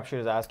 Texas Crapshoot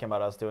is asking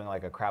about us doing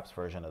like a craps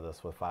version of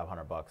this with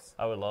 $500.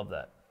 I would love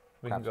that.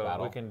 We can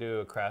do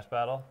a crash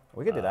battle.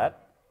 We could do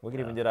that. We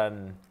could even do that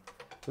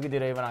we could do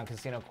that even on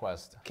Casino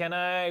Quest. Can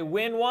I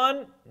win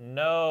one?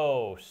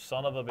 No,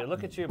 son of a bitch.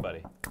 Look at you,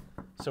 buddy.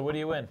 So what do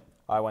you win?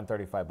 I won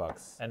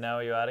 $35. And now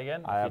are you out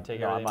again? I'm at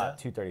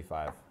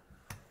 $235.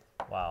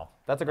 Wow.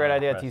 That's a great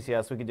idea,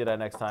 TCS. We could do that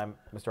next time,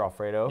 Mr.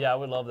 Alfredo. Yeah, I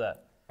would love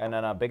that. And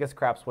then biggest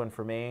craps win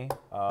for me.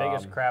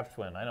 Biggest craps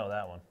win. I know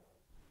that one.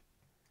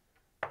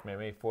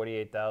 Maybe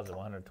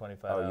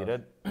 48,125. Oh, you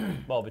did?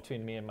 Well,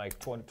 between me and Mike,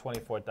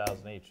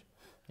 24,000 each.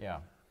 Yeah.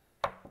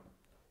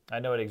 I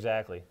know it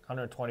exactly.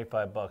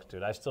 $125,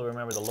 dude. I still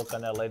remember the look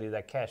on that lady,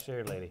 that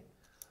cashier lady.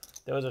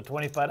 There was a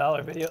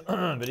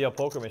 $25 video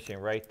poker machine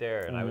right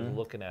there, and I was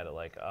looking at it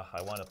like,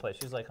 I want to play.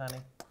 She's like, honey,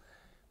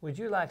 would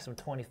you like some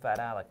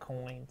 $25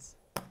 coins?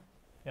 You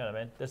know what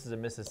I mean? This is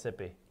in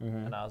Mississippi.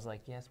 And I was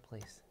like, yes,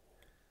 please.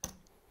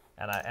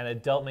 And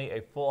it dealt me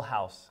a full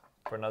house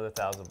for another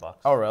 $1,000.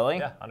 Oh, really?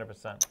 Yeah,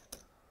 100%.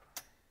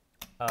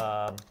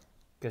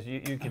 Because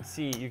you can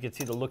see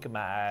the look in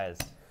my eyes.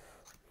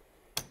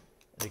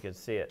 You can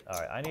see it.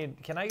 All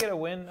right, can I get a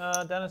win,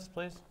 Dennis,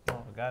 please?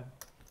 Oh God,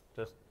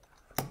 just,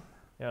 you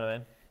know what I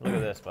mean? Look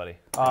at this, buddy.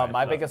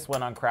 My biggest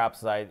win on craps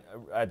is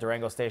at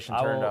Durango Station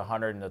turned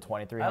 100 into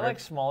 2,300. I like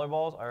smaller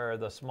balls, or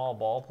the small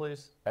ball,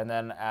 please. And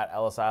then at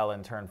Ellis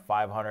Island turned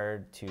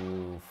 500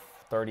 to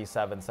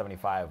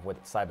 37.75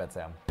 with side bet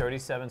Sam.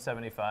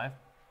 37.75.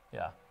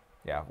 Yeah.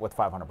 Yeah, with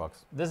 500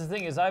 bucks. This is the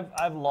thing is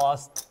I've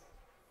lost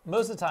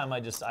most of the time.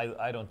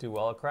 I don't do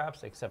well at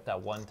craps, except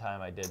that one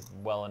time I did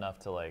well enough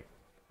to, like,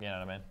 you know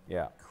what I mean?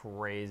 Yeah.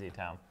 Crazy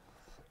town.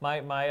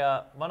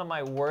 One of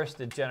my worst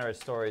degenerate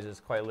stories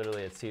is quite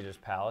literally at Caesar's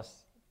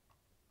Palace.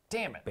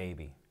 Damn it.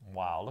 Baby.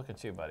 Wow, look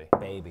at you, buddy.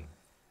 Baby.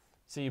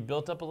 So you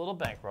built up a little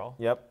bankroll.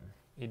 Yep.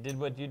 You did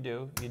what you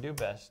do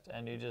best,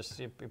 and you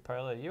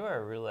you are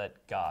a roulette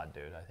god,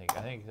 dude. I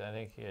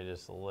think you're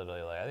just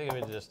literally like, I think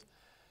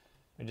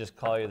we just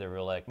call you the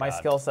roulette god. My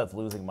skill set's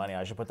losing money.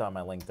 I should put that on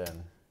my LinkedIn.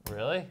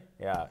 Really?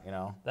 Yeah, you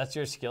know. That's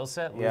your skill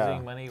set, Yeah.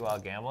 losing money while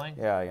gambling?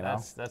 Yeah, you know.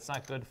 That's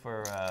not good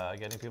for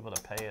getting people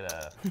to pay you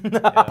to, you know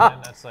what I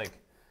mean? That's like,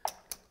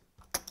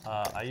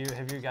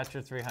 have you got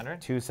your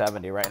 300?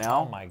 270 right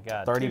now. Oh my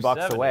God. 30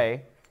 bucks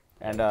away.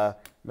 And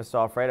Mr.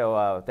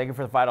 Alfredo, thank you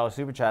for the $5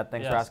 super chat.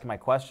 Thanks for asking my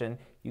question.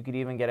 You could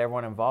even get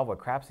everyone involved with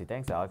Crapsy.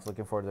 Thanks, Alex.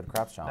 Looking forward to the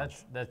Craps Challenge.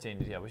 That's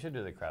genius. Yeah, we should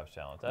do the Craps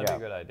Challenge. That'd be a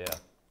good idea.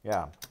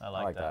 Yeah, I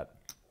like that.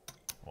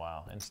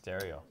 Wow, in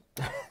stereo.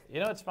 You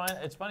know, it's fine.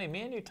 It's funny.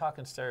 Me and you talk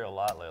in stereo a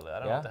lot lately. I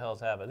don't know what the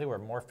hell's happened. I think we're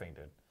morphing,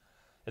 dude.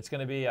 It's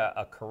going to be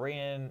a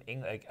Korean, you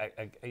know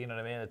what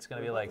I mean? It's going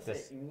to be like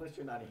this. English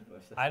or not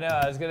English? I know.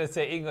 I was going to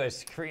say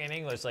English, Korean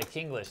English, like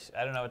English.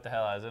 I don't know what the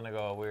hell. I was going to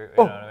go weird.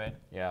 You know what I mean?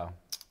 Yeah.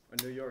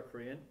 A New York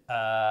Korean?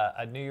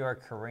 A New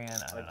York Korean.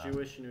 I don't know.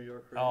 Jewish New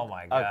York Korean? Oh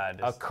my God.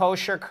 A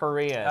kosher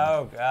Korean.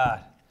 Oh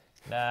God.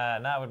 Nah,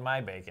 not with my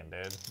bacon,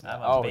 dude.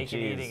 I'm a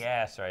bacon-eating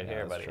ass right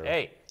here, buddy. True.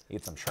 Hey.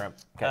 Eat some shrimp.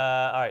 Okay.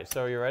 All right,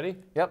 so are you ready?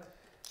 Yep.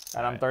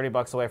 And I'm 30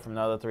 bucks away from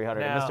another 300.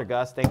 Now, Mr.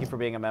 Gus, thank you for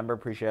being a member.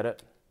 Appreciate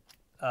it.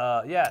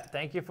 Yeah,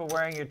 thank you for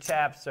wearing your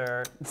chaps,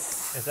 sir.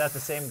 Is that the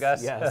same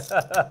Gus? Yes.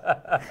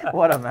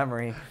 What a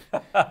memory.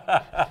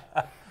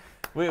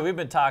 We've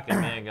been talking,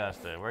 me and Gus,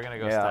 dude. We're gonna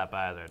go stop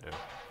by there, dude.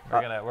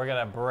 We're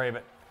gonna brave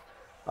it.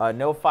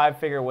 No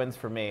 5-figure wins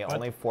for me.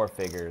 Only 4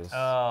 figures.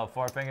 Oh,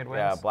 4-fingered wins.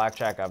 Yeah,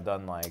 blackjack. I've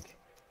done like,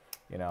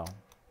 you know.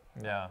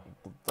 Yeah.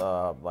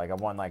 Like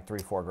I've won like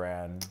 3-4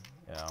 grand.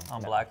 You know.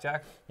 On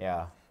blackjack.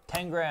 Yeah.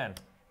 10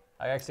 grand.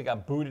 I actually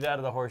got booted out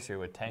of the horseshoe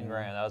with 10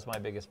 grand. That was my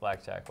biggest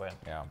blackjack win.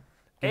 Yeah.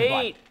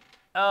 8.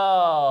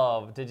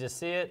 Oh, did you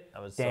see it?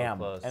 I was so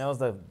close. And it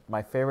was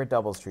my favorite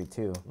double street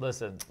too.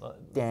 Listen,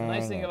 the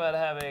nice thing about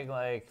having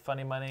like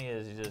funny money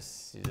is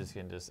you just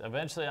can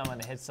eventually I'm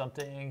gonna hit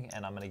something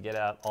and I'm gonna get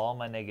out all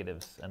my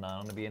negatives and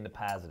I'm gonna be into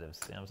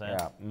positives. You know what I'm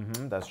saying?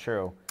 Yeah, that's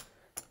true.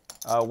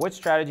 Which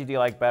strategy do you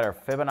like better,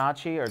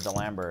 Fibonacci or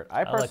DeLambert?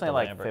 I personally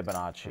like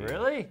Fibonacci.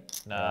 Really?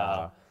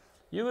 No.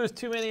 You lose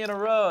too many in a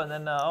row and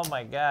then oh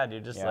my God, you're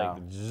just like,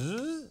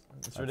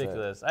 it's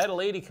ridiculous. I had a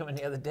lady come in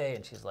the other day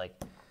and she's like,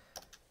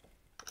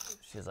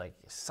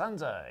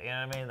 son's a, you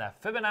know what I mean,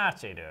 that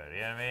Fibonacci, dude, you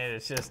know what I mean?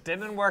 It just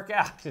didn't work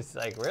out. She's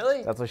like,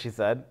 really? That's what she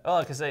said? Oh,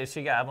 because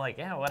I'm like,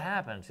 yeah, what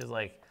happened? She's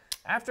like,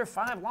 after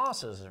 5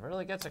 losses, it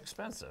really gets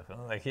expensive.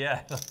 I'm like,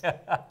 yeah.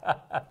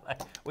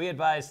 Like, we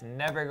advise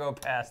never go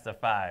past the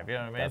 5, you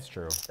know what I mean? That's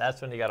true.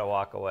 That's when you got to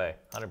walk away,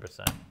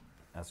 100%.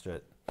 That's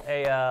it.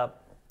 Hey,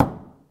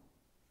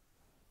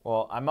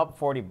 well, I'm up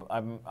 40.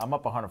 I'm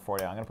up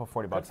 140. I'm gonna put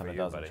 40 bucks on the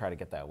dozen and try to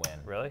get that win.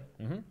 Really?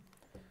 Mm-hmm.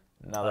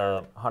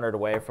 Another 100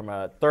 away from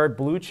a third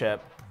blue chip.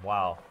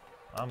 Wow,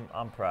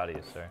 I'm proud of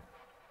you, sir.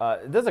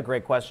 This is a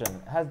great question.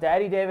 Has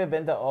Daddy David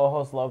been to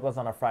Ojos Locos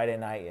on a Friday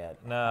night yet?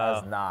 No.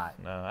 Has not.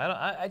 No, I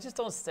don't. I just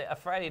don't stay a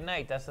Friday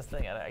night. That's the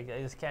thing. I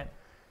just can't.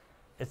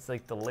 It's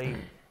like the late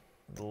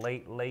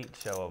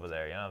show over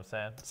there. You know what I'm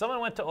saying? Someone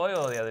went to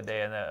Oyo the other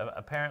day, and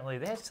apparently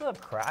they still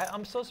have cry.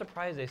 I'm so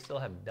surprised they still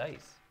have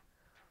dice.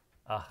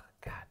 Oh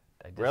God,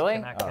 I just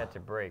cannot catch a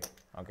break.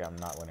 Okay, I'm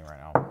not winning right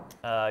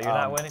now. You're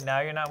not winning. Now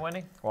you're not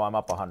winning. Well, I'm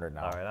up 100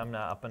 now. All right, I'm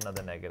not up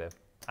another negative.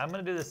 I'm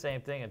gonna do the same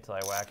thing until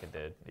I whack it,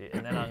 dude.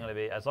 And then I'm gonna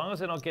be, as long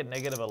as I don't get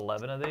negative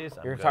 11 of these.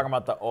 You're talking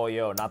about the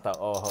Oyo, not the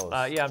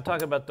Ojos. Yeah, I'm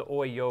talking about the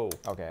Oyo.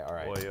 Okay, all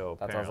right. Oyo.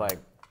 That sounds like.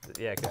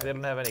 Yeah, because they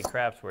don't have any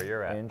craps where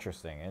you're at.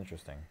 Interesting.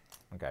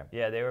 Okay.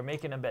 Yeah, they were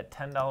making them bet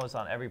 $10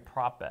 on every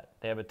prop bet.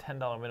 They have a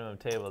 $10 minimum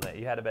table that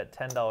you had to bet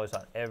 $10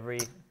 on every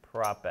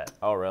prop bet.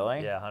 Oh,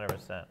 really? Yeah,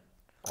 100%.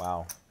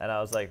 Wow. And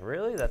I was like,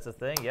 really? That's a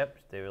thing? Yep.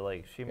 They were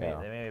like, they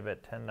made me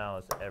bet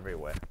 $10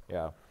 everywhere.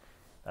 Yeah.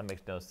 That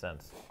makes no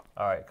sense.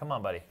 All right, come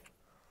on, buddy.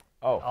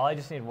 Oh. I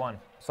just need one.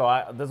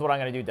 So this is what I'm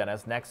going to do,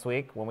 Dennis. Next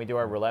week, when we do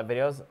our roulette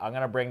videos, I'm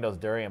going to bring those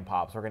durian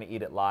pops. We're going to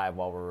eat it live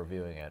while we're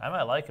reviewing it. I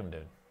might like them,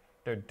 dude.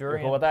 They're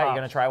durian You're cool with that? pops. You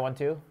going to try one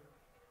too?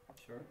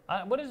 Sure.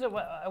 What is it?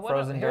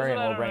 Frozen durian,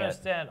 I we'll bring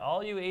understand.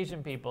 All you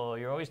Asian people,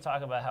 you're always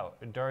talking about how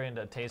durian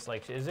tastes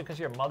like shit. Is it because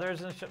your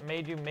mothers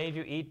made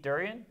you eat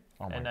durian?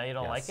 And now you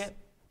don't like it?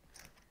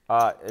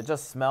 It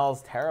just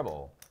smells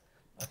terrible.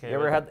 Okay,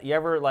 you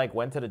ever like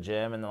went to the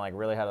gym and then like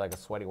really had like a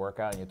sweaty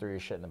workout and you threw your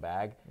shit in the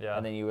bag? Yeah.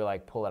 And then you would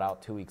like pull it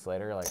out 2 weeks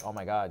later, you're like, oh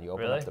my God, you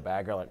open up the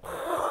bag, you're like,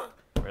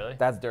 really?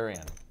 That's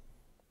durian.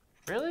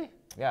 Really?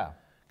 Yeah.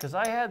 Because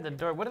I had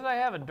the what did I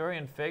have? A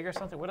durian fig or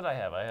something? What did I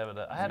have? I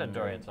had a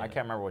durian something. I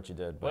can't remember what you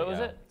did. What was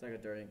it? It's like a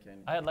durian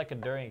candy. I had like a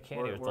durian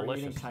candy. It was we're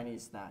delicious. eating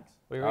Chinese snacks.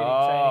 We were eating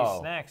Chinese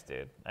snacks,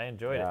 dude. I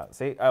enjoyed it.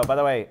 See? Oh, by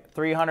the way,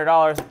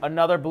 $300.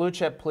 Another blue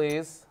chip,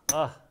 please.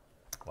 Oh,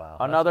 wow.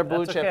 Another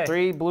blue chip. Okay.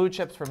 3 blue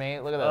chips for me.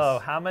 Look at this. Oh,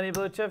 how many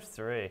blue chips?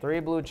 3. 3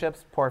 blue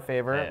chips, por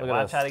favor. Hey, Look at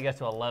watch this. how to get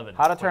to 11.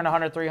 How to turn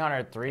 100,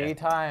 300 3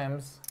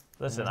 times.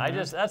 Listen, I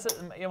just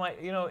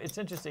it's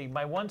interesting.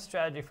 My one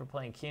strategy for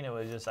playing Keno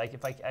is just like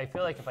I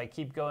feel like if I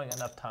keep going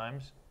enough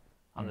times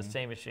on the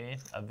same machine,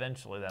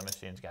 eventually that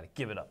machine's got to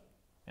give it up.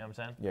 You know what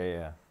I'm saying?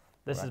 Yeah.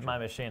 This is my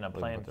machine. I'm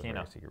playing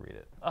Keno. So you can read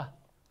it.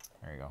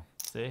 There you go.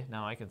 See,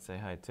 now I can say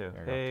hi too.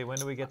 Hey, when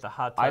do we get the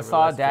hot? I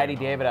saw Daddy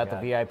David at the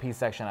VIP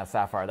section at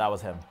Sapphire. That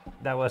was him.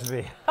 That was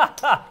me.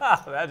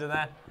 Imagine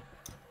that.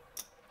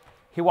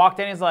 He walked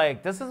in. He's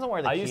like, "This isn't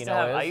where the Keno is."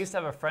 I used to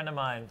have a friend of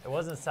mine. It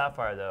wasn't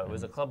Sapphire though. It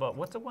was a club.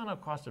 What's the one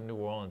across from New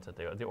Orleans? Not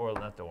the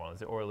Orleans.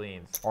 The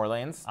Orleans.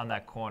 Orleans. On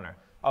that corner.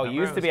 Oh, it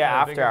used to be at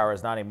after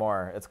hours. Not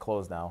anymore. It's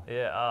closed now.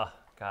 Yeah. Oh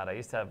God, I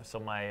used to have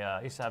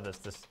I used to have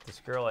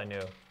this girl I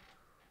knew.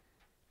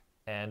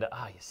 And you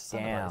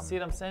son of a, see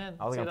what I'm saying?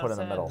 I was gonna put it in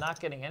the middle. Not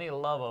getting any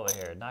love over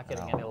here. Not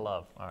getting any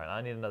love. All right, I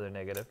need another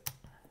negative.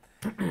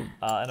 And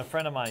a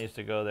friend of mine used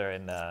to go there,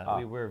 and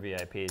we were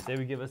VIPs. They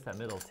would give us that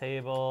middle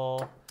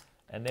table,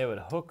 and they would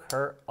hook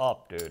her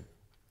up, dude.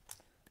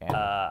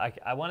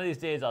 One of these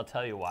days I'll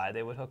tell you why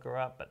they would hook her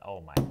up, but oh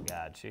my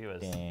God, she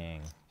was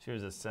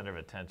the center of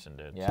attention,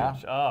 dude. Yeah.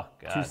 Oh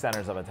God. 2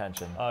 centers of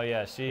attention. Oh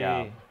yeah,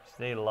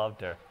 they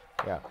loved her.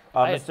 Yeah.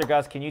 Mr.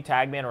 Gus, can you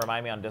tag me and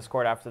remind me on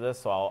Discord after this?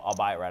 So I'll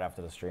buy it right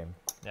after the stream.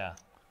 Yeah.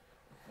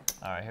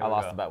 All right, here I we go.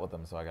 lost the bet with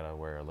them, so I gotta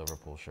wear a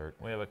Liverpool shirt.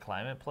 We have a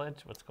climate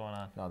pledge. What's going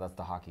on? No, that's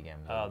the hockey game.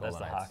 Oh, that's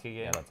the hockey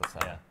game. Yeah, that's a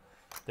 7.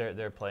 Yeah.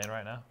 They're playing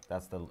right now.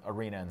 That's the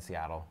arena in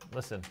Seattle.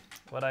 Listen,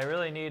 what I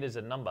really need is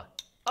a number.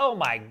 Oh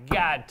my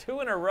God,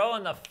 2 in a row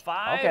in the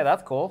 5. Okay,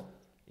 that's cool.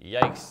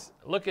 Yikes!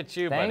 Look at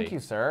you, buddy. Thank you,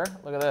 sir.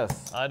 Look at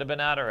this. I'd have been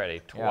out already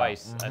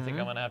twice. I think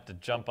I'm gonna have to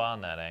jump on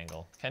that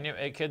angle.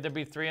 Could there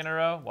be 3 in a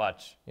row?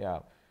 Watch. Yeah.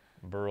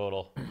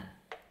 Brutal.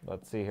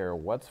 Let's see here.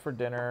 What's for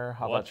dinner?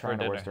 How about trying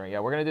to work during? Yeah,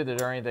 we're gonna do the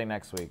during thing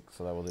next week,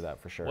 so that we'll do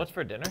that for sure. What's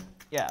for dinner?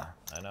 Yeah.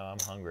 I know. I'm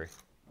hungry.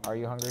 Are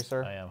you hungry,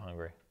 sir? I am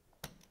hungry.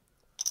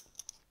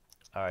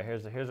 All right.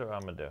 Here's what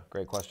I'm gonna do.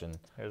 Great question.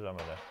 Here's what I'm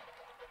gonna do.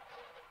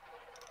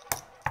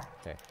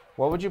 Okay.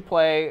 What would you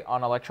play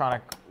on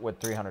electronic with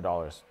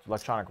 $300?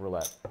 Electronic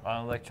roulette.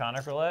 On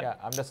electronic roulette? Yeah,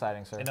 I'm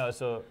deciding, sir.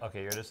 So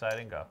okay, you're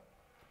deciding. Go.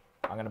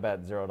 I'm gonna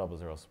bet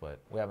 0-0 split.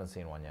 We haven't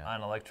seen one yet.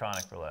 On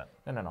electronic roulette.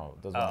 No.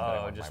 Those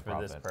just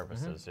for this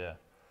purposes, yeah.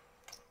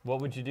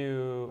 What would you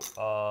do?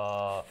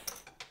 I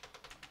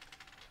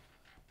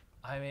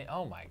mean,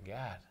 oh my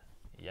God,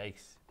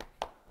 yikes.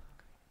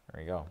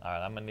 There you go. All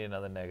right, I'm gonna need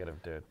another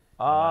negative, dude.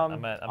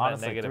 I'm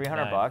honestly, at negative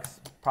 $300 $300.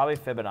 Probably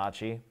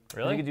Fibonacci.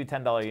 Really? You could do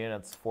 $10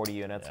 units, 40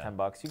 units,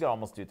 $10. You could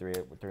almost do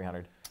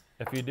 300.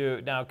 If you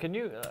do now, can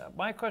you?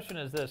 My question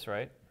is this,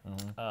 right?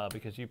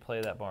 Because you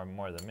play that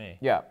more than me.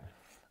 Yeah.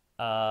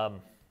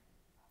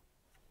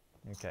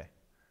 Okay.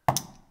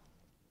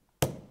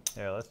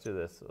 Here, let's do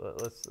this.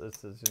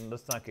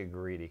 Let's not get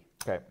greedy.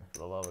 Okay. For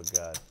the love of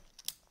God.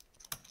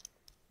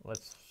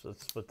 Let's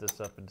split this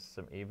up into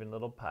some even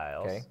little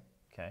piles. Okay.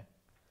 Okay.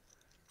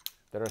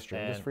 Did our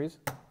stream just freeze?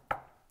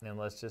 And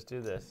let's just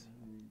do this.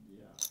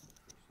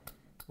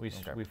 We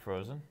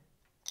frozen.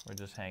 We're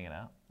just hanging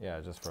out. Yeah,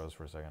 it just froze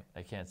for a second.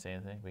 I can't say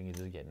anything. We can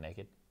just get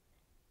naked.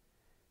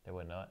 They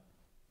wouldn't know it.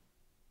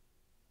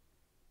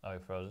 Oh, we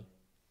frozen.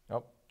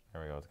 Oh,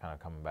 there we go. It's kind of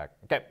coming back.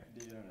 Okay.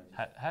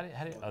 How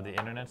do the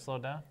internet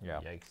slowed down? Yeah.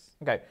 Yikes.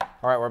 Okay.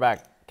 All right, we're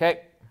back.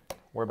 Okay.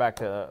 We're back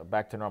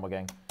to normal,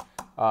 gang.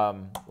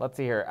 Let's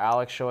see here.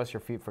 Alex, show us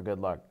your feet for good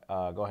luck.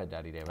 Go ahead,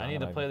 Daddy David. I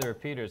need to play the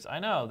repeaters. I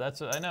know. That's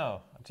what I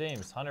know.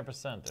 James,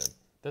 100%, dude.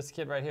 This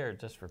kid right here,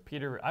 just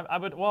repeater. I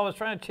was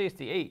trying to chase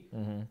the 8.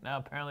 Now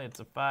apparently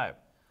it's a 5.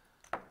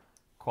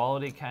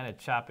 Quality kind of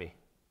choppy.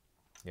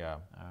 Yeah. All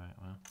right.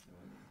 Well.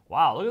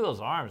 Wow. Look at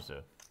those arms,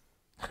 dude.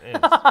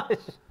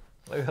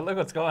 Look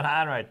what's going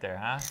on right there,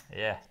 huh?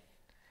 Yeah.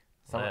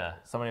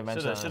 Somebody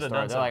mentioned the story.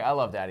 They're like, I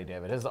love Daddy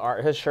David.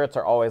 His shirts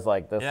are always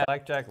like this. Yeah.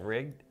 Blackjack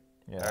rigged.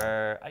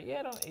 Yeah.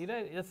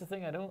 That's the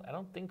thing. I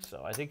don't think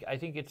so. I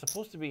think it's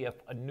supposed to be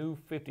a new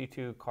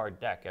 52 card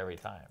deck every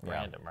time,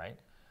 random, right?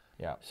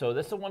 Yeah. So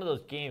this is one of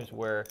those games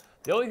where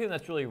the only thing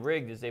that's really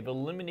rigged is they've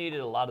eliminated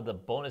a lot of the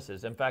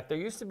bonuses. In fact, there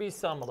used to be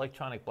some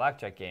electronic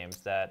blackjack games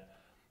that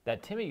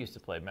Timmy used to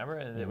play, remember?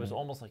 And it was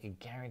almost like a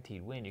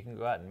guaranteed win. You can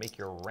go out and make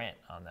your rent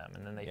on them,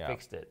 and then they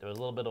fixed it. There was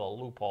a little bit of a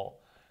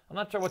loophole. I'm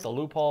not sure what the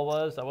loophole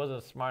was. I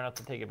wasn't smart enough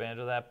to take advantage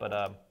of that,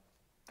 but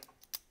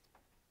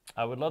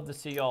I would love to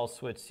see y'all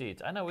switch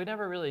seats. I know we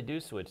never really do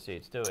switch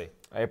seats, do we?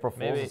 April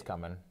Fool's is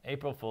coming.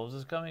 April Fool's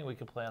is coming. We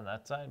could play on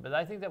that side. But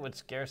I think that would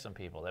scare some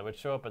people. They would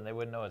show up and they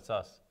wouldn't know it's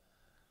us.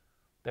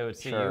 They would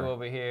see you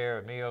over here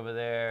and me over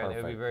there, and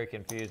it would be very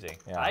confusing.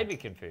 Yeah. I'd be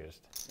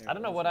confused. I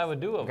don't know what I would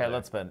do over there. Okay,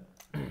 let's spin.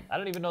 I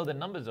don't even know the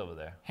numbers over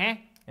there. Huh?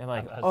 And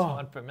like, That's so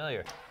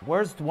unfamiliar.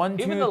 Where's 1,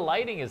 2? Even the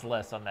lighting is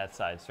less on that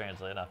side,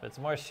 strangely enough. It's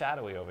more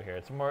shadowy over here.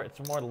 It's more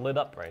lit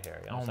up right here.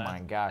 You know what I'm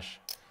saying? My gosh.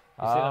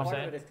 You see what I'm Part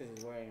saying? of it is because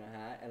he's wearing a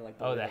hat and like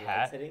Oh, the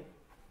hat?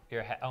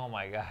 Your hat. Oh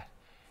my God.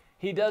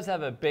 He does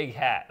have a big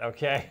hat,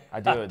 okay? I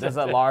do. This is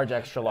a large,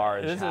 extra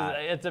large hat.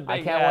 It's a big hat.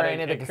 I can't wear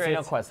any of the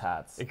Casino Quest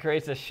hats. It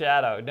creates a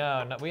shadow.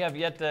 No, we have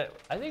yet to.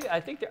 I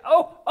think they're.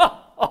 Oh,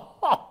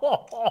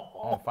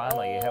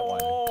 finally you hit one.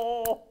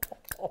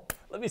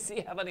 Let me see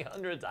how many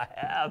hundreds I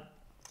have.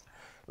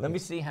 Let me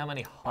see how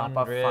many hundreds.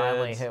 Papa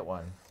finally hit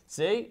one.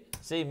 See,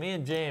 me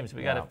and James,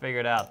 we got to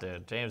figure it out,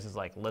 dude. James is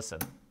like, listen.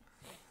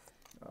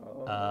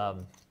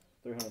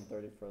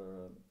 330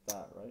 for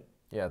that, right?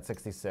 Yeah, it's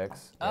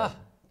 66.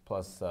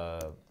 Plus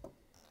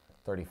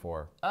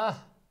 34. I'm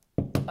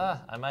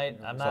not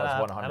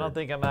out. I don't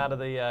think I'm out of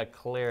the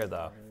clear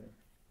though.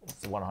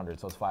 It's 100,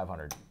 so it's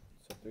 500.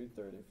 So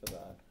 330 for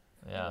that.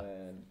 Yeah.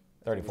 And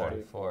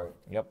 34.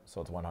 Yep,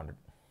 so it's 100.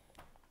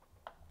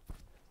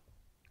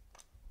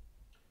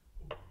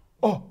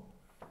 Oh!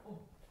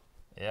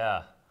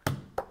 Yeah.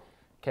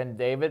 Can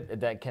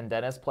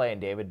Dennis play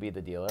and David be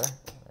the dealer?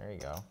 There you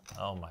go.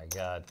 Oh my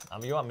God.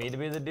 You want me to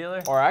be the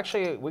dealer? Or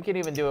actually, we could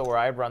even do it where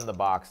I run the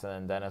box and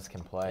then Dennis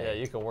can play. Yeah,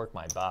 you can work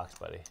my box,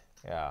 buddy.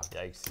 Yeah.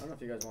 Yikes. I don't know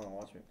if you guys want to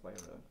watch me play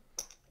though.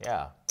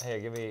 Yeah.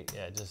 Hey,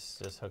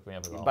 just hook me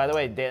up with all. By the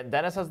way,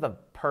 Dennis has the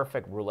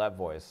perfect roulette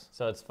voice.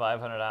 So it's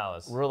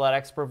 $500. Roulette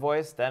expert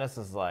voice. Dennis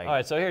is like. All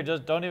right, so here,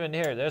 just don't even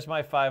hear. There's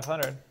my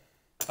 500.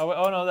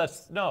 Oh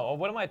no,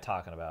 what am I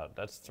talking about?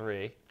 That's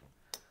 3.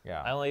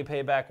 Yeah. I only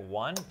pay back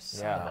 1?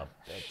 Son of a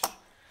bitch.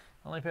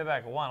 I only pay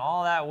back 1.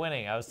 All that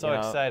winning. I was so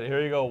excited.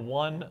 Here you go,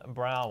 1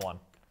 brown one.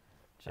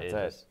 Jesus.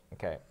 That's it.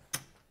 Okay.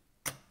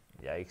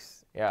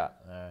 Yikes. Yeah.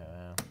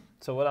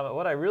 So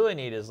what I really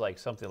need is like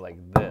something like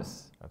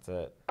this. That's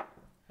it.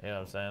 You know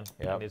what I'm saying?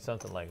 Yep. I need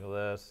something like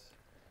this.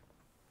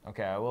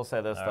 Okay, I will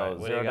say this though.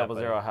 Right,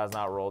 000 has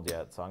not rolled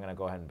yet, so I'm gonna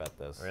go ahead and bet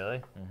this. Really?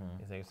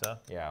 You think so?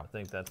 Yeah. I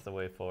think that's the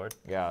way forward.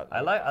 Yeah.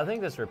 I think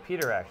this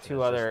repeater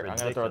action. I'm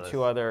gonna throw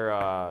 2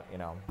 other. You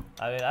know.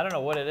 I mean, I don't know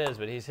what it is,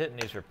 but he's hitting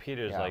these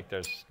repeaters like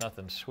there's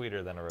nothing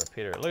sweeter than a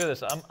repeater. Look at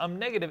this. I'm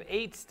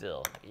 -8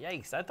 still.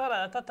 Yikes! I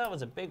thought that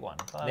was a big one.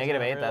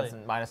 -8. That's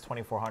minus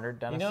 2,400.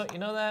 Dennis. You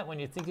know that when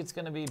you think it's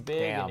gonna be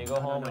big and you go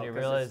home and you 'cause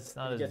realize it's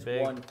not as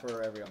big. 1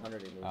 for every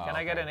 100 he loses. Can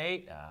I get an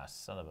 8? Ah,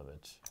 son of a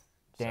bitch.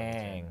 Dang.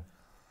 17.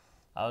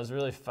 I was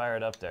really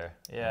fired up there.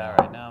 Yeah, all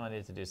right, now I'm gonna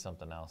need to do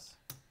something else.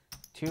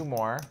 2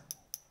 more.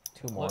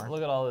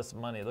 Look at all this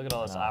money. Look at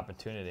all this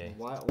opportunity.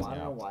 I don't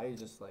know why you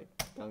just like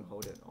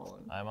gung-hoed it all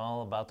in. I'm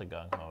all about the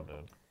gung-ho,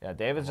 dude. Yeah,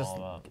 David's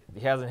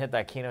he hasn't hit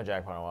that Keno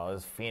jackpot in a while.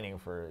 He's fiending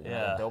for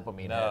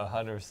dopamine. No,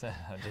 100%.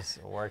 I'm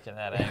just working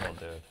that angle,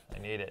 dude. I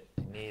need it.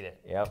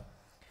 Yep.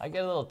 I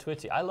get a little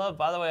twitchy.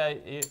 By the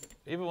way,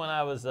 even when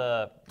I was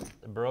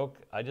broke,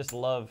 I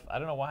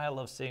don't know why I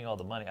love seeing all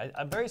the money.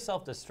 I'm very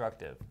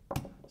self-destructive.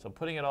 So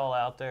putting it all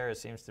out there, it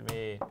seems to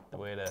me the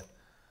way to,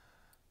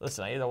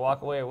 listen, I either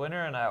walk away a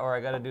winner or I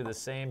got to do the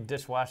same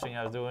dishwashing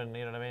I was doing,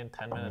 you know what I mean,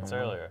 10 minutes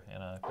earlier. You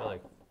know, I feel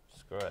like,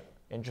 screw it.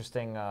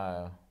 Interesting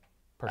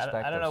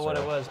perspective. I don't know what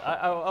it was.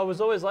 I was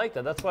always like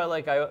that. That's why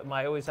like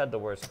I always had the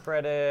worst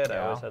credit. I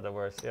always had the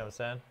worst, you know what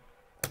I'm saying?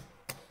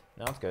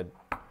 No, it's good.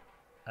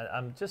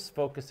 I'm just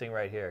focusing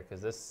right here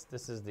because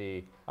this is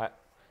the.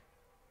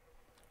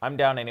 I'm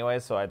down anyway,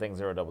 so I think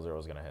 000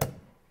 is gonna hit.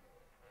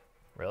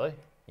 Really?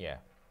 Yeah.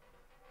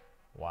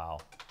 Wow.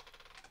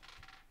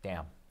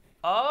 Damn.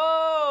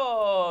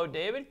 Oh,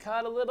 David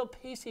caught a little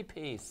piecey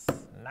piece.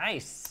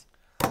 Nice.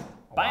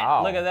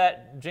 Wow. Look at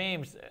that,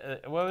 James.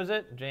 What was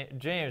it?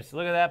 James,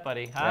 look at that,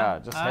 buddy. Huh? Yeah,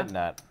 just hitting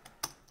that.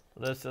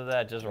 Listen to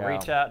that. Just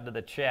reach out into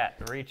the chat.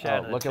 Reach out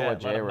into the look chat. Look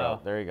at what Jay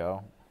wrote. There you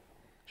go.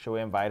 Should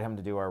we invite him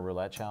to do our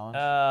roulette challenge?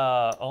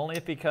 Only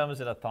if he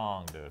comes in a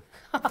thong, dude.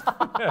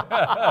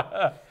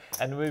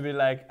 And we'd be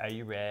like, are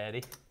you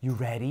ready? You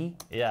ready?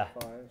 Yeah.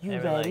 You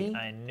ready?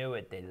 Like, I knew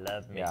it. They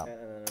love me. Yeah.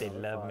 They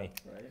love me.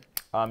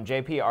 Right?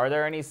 JP, are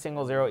there any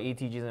single zero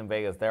ETGs in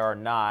Vegas? There are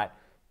not.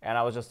 And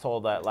I was just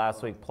told that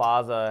last week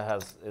Plaza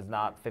is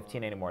not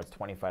 15 anymore. It's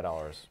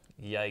 $25.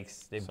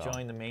 Yikes. They've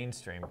joined the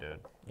mainstream, dude.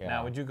 Yeah.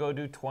 Now, would you go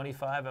do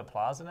 25 at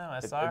Plaza now,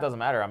 SR? It doesn't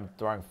matter. I'm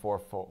throwing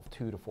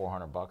 $200 to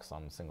 $400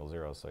 on single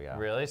zero, so yeah.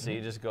 Really? So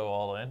you just go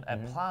all in?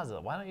 At Plaza,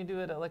 why don't you do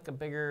it at like a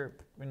bigger,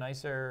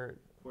 nicer,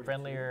 42.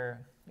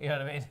 Friendlier, you know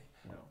what I mean?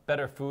 No.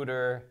 Better food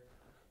or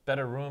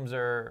better rooms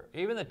or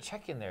even the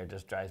check-in there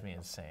just drives me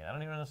insane. I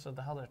don't even know what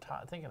the hell they're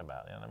thinking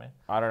about, you know what I mean?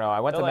 I don't know. I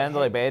went to They're like,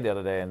 Mandalay hey. Bay the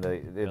other day, and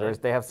Really?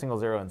 they have single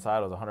zero inside.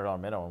 It was a $100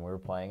 minimum when we were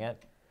playing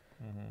it.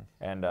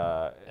 And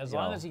As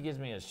long as he gives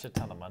me a shit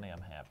ton of money,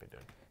 I'm happy,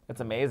 dude. it's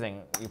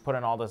amazing. You put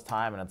in all this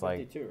time, and it's like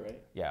 52, right?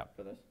 yeah,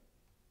 For this?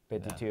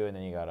 52, and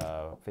then you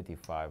got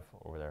 55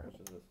 over there. Which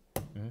is this?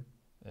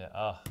 Yeah.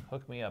 Oh,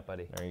 hook me up,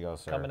 buddy. There you go,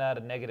 sir. Coming out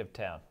of negative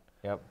town.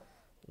 Yep.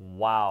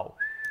 Wow.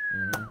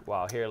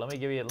 Wow. Here, let me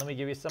give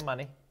you some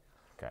money.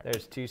 Okay.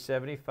 There's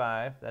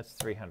 275. That's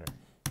 300.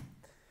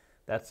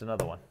 That's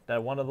another one.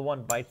 That one of the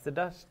one bites the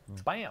dust.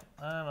 Bam.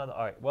 Another.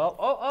 All right. Well.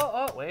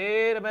 Oh.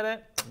 Wait a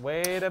minute.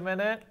 Wait a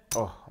minute.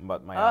 Oh,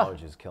 but my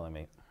allergy is killing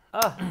me.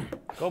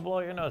 Go blow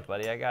your nose,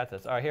 buddy. I got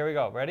this. All right. Here we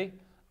go. Ready?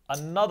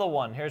 Another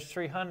one. Here's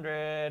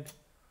 300.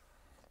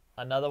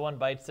 Another one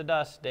bites the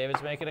dust.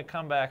 David's making a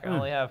comeback. I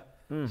only have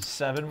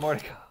 7 more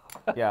to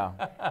go. Yeah.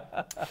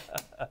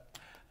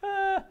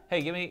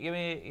 Hey, give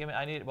me.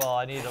 I need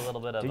a little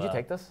bit of. Did you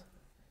take this?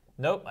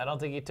 Nope, I don't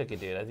think he took it,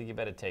 dude. I think you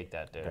better take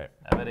that, dude.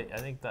 Okay. I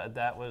think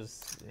that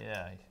was,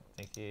 yeah. I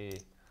think he.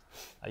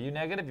 Are you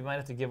negative? You might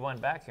have to give one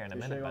back here in a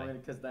minute, buddy.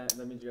 Because that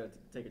means you got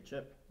to take a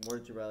chip. Or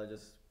would you rather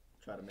just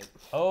try to make?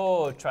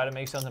 Oh, try to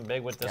make something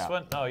big with this Yeah.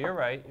 one. No, you're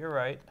right. You're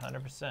right.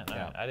 100%.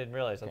 Yeah. I didn't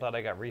realize. I thought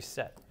I got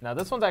reset. Now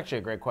this one's actually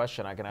a great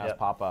question. I can ask Yep.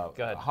 Papa.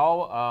 Go ahead.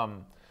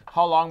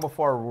 How long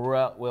before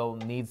roulette wheel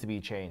needs to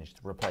be changed,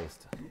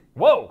 replaced?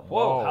 Whoa.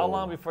 Whoa. How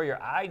long before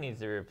your eye needs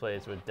to be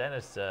replaced with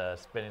Dennis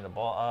spinning the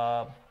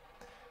ball?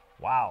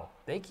 Wow.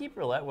 They keep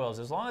roulette wheels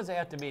as long as they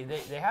have to be.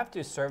 They have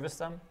to service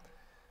them.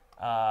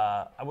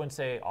 I wouldn't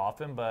say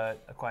often,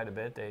 but quite a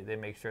bit. They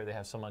make sure they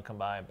have someone come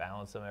by and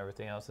balance them and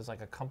everything else. There's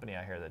like a company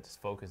out here that just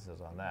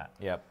focuses on that.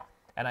 Yep.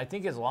 And I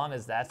think as long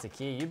as that's the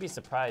key, you'd be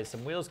surprised.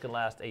 Some wheels can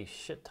last a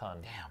shit ton.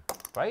 Damn.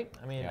 Right?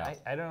 I mean, Yeah.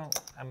 I don't.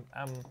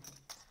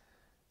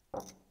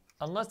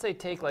 Unless they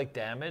take like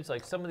damage,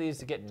 like some of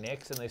these get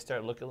nicks and they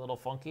start looking a little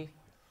funky.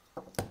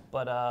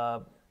 But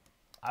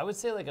I would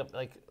say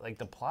like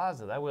the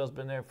Plaza, that wheel's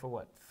been there for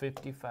what,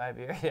 55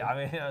 years? I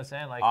mean, you know what I'm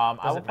saying? Like,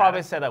 I would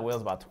probably say that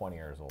wheel's about 20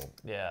 years old.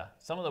 Yeah,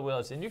 some of the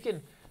wheels, and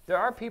there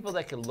are people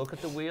that can look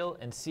at the wheel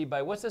and see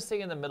by, what's this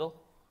thing in the middle?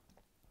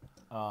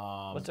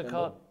 What's it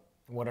called?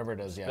 Whatever it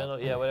is, yeah. Spindle,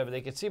 yeah, whatever.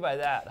 They can see by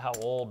that how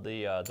old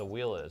the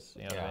wheel is.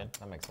 You know what I mean?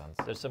 That makes sense.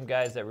 There's some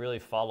guys that really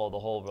follow the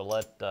whole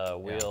roulette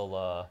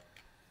wheel.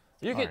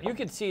 You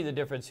can see the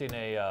difference in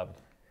a.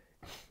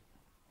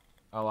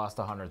 I lost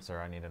 100,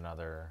 sir. I need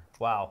another.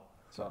 Wow.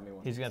 So me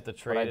one. He's gonna have to But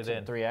trade I it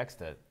in.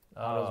 3x'd it.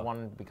 How does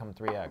one become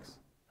 3x?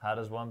 How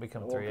does one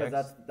become Well, 3x?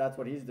 because that's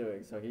what he's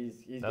doing. So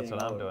he's That's getting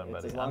what I'm hoed. doing, It's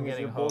buddy. as I'm long as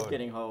getting you're both hoed.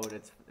 getting hoed,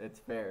 it's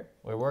fair.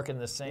 We're working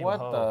the same What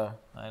hoe.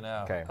 the- I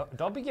know. Okay. Oh,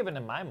 don't be giving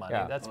him my money.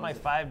 Yeah. That's my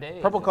 5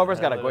 days. Purple Cobra's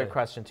got a Literally. great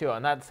question too.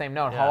 On that same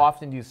note, Yeah. how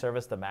often do you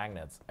service the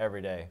magnets?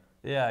 Every day.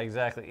 Yeah,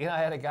 exactly. You know, I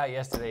had a guy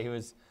yesterday. He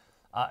was.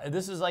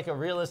 This is like a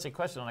realistic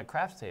question on a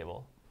craps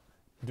table.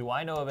 Do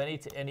I know of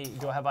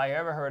have I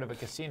ever heard of a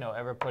casino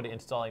ever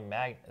installing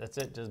That's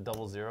it, just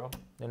 00?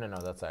 No,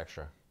 that's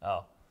extra.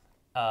 Oh.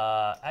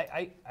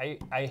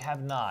 I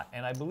have not,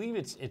 and I believe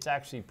it's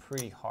actually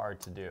pretty hard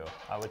to do.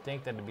 I would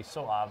think that it'd be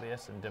so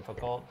obvious and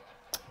difficult.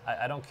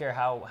 I don't care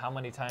how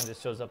many times it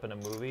shows up in a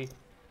movie.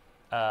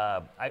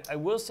 I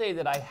will say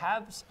that I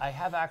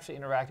have actually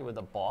interacted with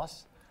a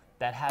boss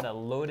that had a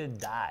loaded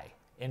die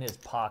in his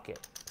pocket,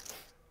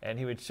 and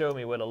he would show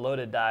me what a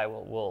loaded die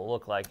will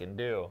look like and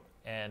do.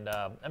 And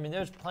I mean,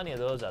 there's plenty of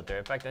those out there.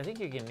 In fact, I think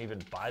you can even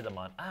buy them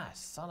on.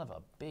 Son of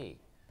a B.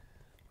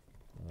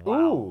 Wow.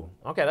 Ooh.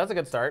 Okay, that's a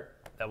good start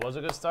That was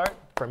a good start.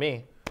 for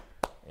me.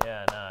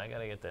 Yeah, no, I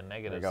gotta get the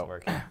negatives go.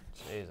 working.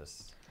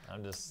 Jesus,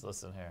 I'm just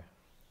listening here.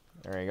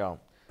 There you go.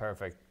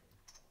 Perfect.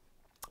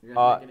 You're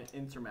gonna make an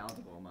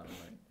insurmountable amount of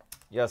money.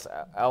 Yes,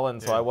 Ellen.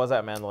 So I was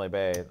at Mandalay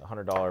Bay,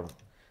 $100.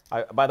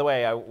 By the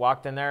way, I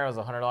walked in there. It was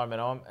a $100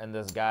 minimum, and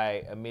this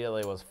guy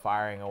immediately was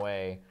firing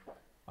away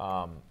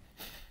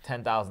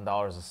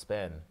 $10,000 a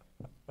spin.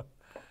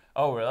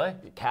 Oh, really?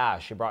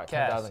 Cash. He brought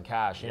Cash. 10,000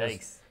 cash.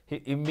 Yikes.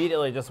 He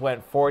immediately just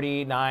went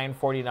 49,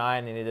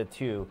 49, and he did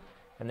 2.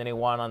 And then he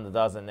won on the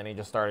dozen. Then he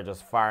just started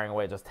just firing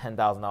away just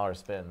 $10,000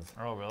 spins.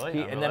 Oh,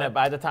 really? And then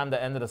by the time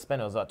the end of the spin,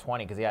 it was at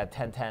 20 because he had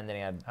 10, 10, then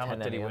he had 10. How much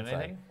did he win?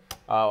 Anything?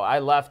 I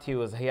left. He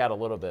had a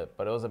little bit,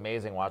 but it was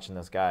amazing watching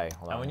this guy.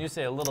 Hold And on. when you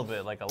say a little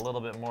bit, like a little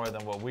bit more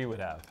than what we would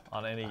have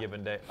on any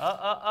given day.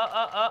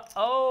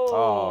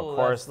 Oh, of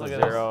course, the look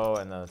at this. 0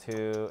 and the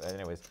 2.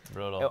 Anyways,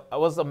 Brutal. it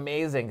was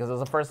amazing because it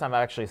was the first time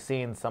I actually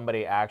seen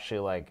somebody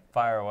actually like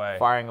Fire away.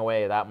 firing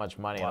away that much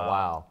money in a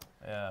while.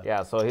 Yeah.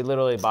 Yeah, so he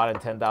literally bought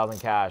in 10,000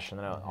 cash, and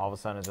then all of a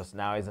sudden it's just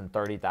now he's in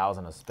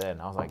 30,000 a spin.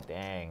 I was like,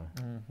 dang.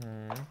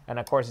 And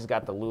of course he's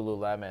got the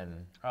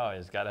Lululemon Oh,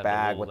 he's got a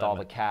bag with all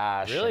the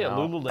cash. Really, you a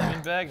know?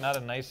 Lululemon bag? Not a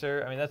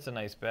nicer. I mean, that's a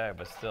nice bag,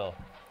 but still.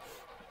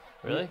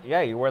 Really?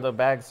 Yeah, you wear the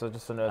bag so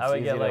just so it's I would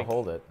easy get, to like-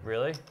 hold it.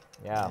 Really?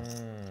 Yeah.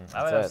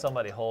 I would have it.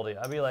 somebody holding.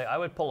 I'd be like, I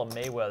would pull a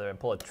Mayweather and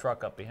pull a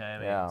truck up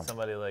behind me. Yeah.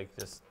 Somebody like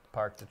just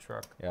park the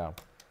truck. Yeah.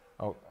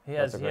 Oh, He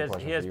has that's a great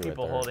question he has for you right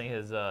people there. holding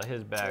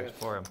his bags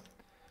for him.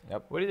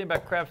 Yep. What do you think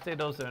about craps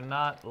potatoes? They're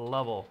not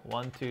level.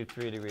 1, 2,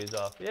 3 degrees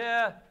off.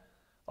 Yeah.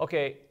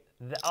 Okay.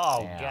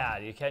 Oh Damn.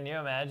 God, can you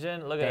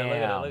imagine? Look at it. Look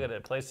at it. Look at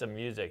it. Play some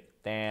music.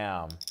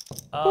 Damn.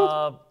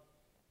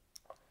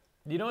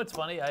 You know what's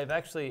funny? I've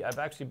actually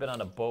been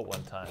on a boat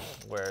one time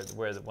where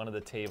one of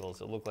the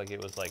tables, it looked like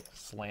it was like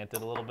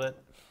slanted a little bit,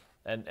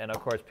 and of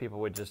course people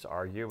would just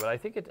argue. But I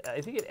think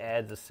it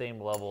adds the same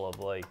level of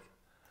like,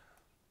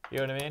 you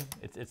know what I mean?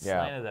 It's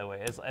Yeah. slanted that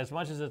way. As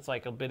much as it's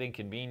like a bit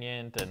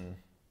inconvenient and,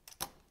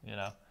 you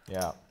know.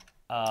 Yeah.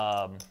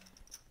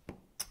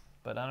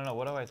 But I don't know.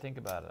 What do I think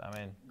about it? I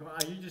mean,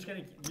 are you just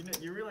gonna?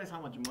 You realize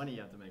how much money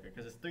you have to make it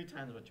because it's 3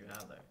 times what you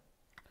have there.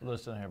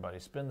 Listen here, buddy.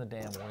 Spin the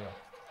damn wheel.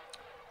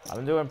 I've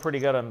been doing pretty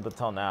good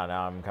until now.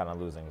 Now I'm kind of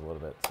losing a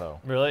little bit. So.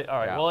 Really? All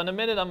right. Yeah. Well, in a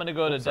minute, I'm gonna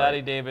go to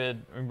Daddy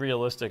David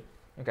Realistic.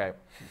 Okay.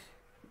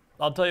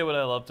 I'll tell you what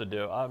I love to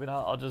do. I mean,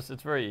 I'll just.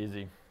 It's very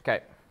easy.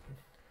 Okay.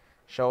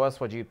 Show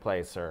us what you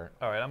play, sir.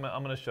 All right. I'm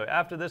gonna show you.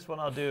 After this one,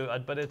 I'll do.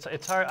 But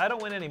it's hard. I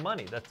don't win any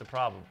money. That's the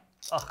problem.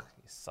 Ugh,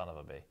 you son of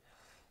a b.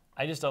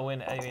 I just don't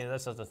win. I mean,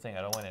 that's just the thing.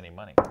 I don't win any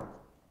money.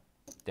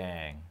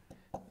 Dang.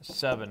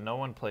 7. No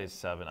one plays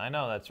 7. I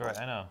know. That's right.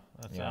 I know.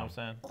 That's what I'm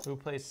saying. Who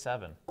plays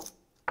 7?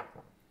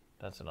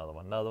 That's another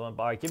one. Another one.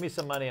 All right, give me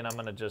some money, and I'm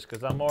gonna just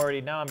because I'm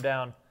already now I'm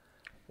down.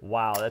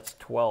 Wow, that's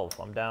 12.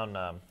 I'm down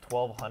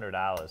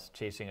 $1,200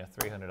 chasing a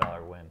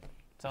 $300 win.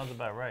 Sounds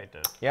about right,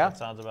 dude. Yeah. That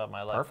sounds about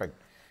my life.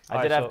 Perfect. All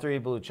I did right, have 3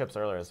 blue chips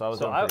earlier, so I was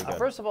doing pretty good.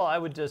 First of all, I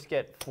would just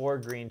get 4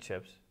 green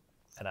chips,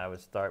 and I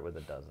would start with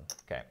a dozen.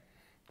 Okay.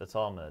 That's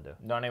all I'm gonna do.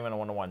 Not even a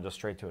 1-to-1, just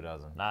straight to a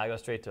dozen. Nah, I go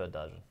straight to a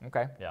dozen.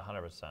 Okay. Yeah,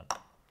 100%.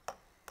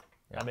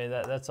 Yeah. I mean,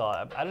 that's all.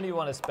 I don't even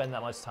want to spend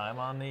that much time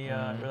on the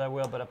roulette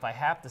wheel, but if I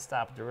have to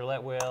stop at the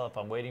roulette wheel, if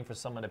I'm waiting for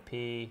someone to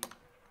pee,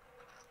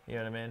 you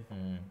know what I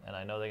mean? And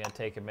I know they're gonna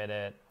take a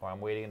minute, or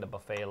I'm waiting in the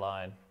buffet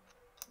line,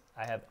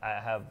 I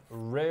have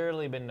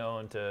rarely been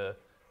known to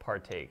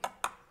partake.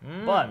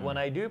 But when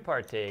I do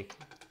partake,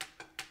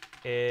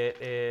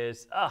 it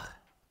is,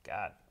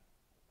 God.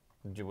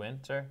 Did you win,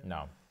 sir?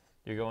 No.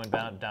 You're going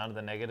down to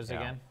the negatives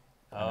again?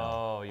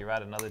 Oh, you're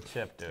at another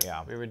chip, dude.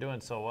 Yeah. We were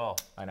doing so well.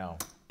 I know.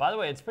 By the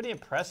way, it's pretty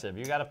impressive.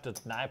 You got up to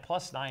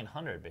plus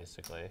 900,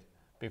 basically,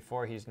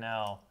 before he's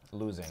now...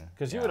 Losing.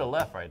 Because you would have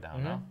left right now,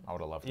 no? I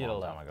would have left a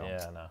long time ago.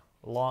 Yeah, no.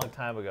 A long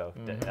time ago.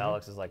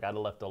 Alex is like, I'd have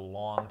left a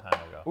long time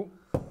ago.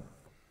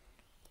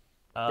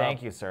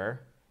 Thank you, sir.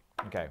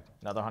 Okay,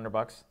 another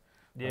 $100.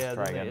 Yeah,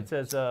 try again. It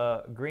says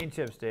green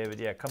chips, David.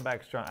 Yeah, come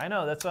back strong. I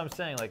know, that's what I'm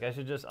saying. Like, I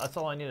should just, that's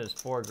all I need is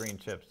 4 green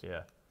chips,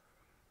 yeah.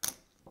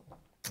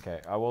 Okay,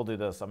 I will do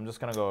this. I'm just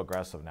gonna go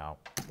aggressive now.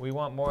 We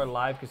want more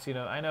live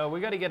casino. I know, we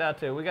gotta get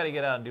out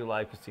and do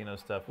live casino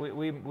stuff.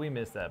 We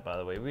missed that, by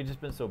the way. We've just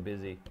been so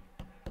busy.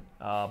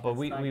 But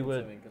we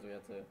would.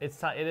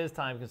 It is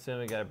time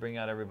consuming. We got to bring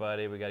out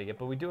everybody. We got to get.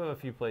 But we do have a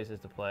few places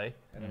to play.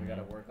 And then we got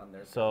to work on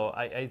their. So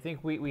I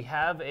think we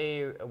have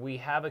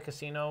a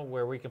casino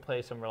where we can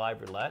play some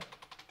live roulette,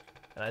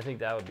 and I think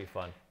that would be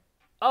fun.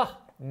 Oh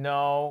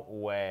no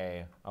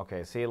way.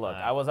 Okay, see, look,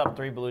 I was up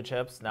 3 blue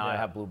chips. Now I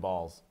have blue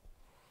balls.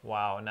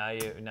 Wow.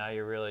 Now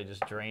you really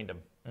just drained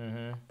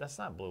them. That's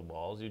not blue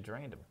balls. You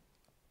drained them.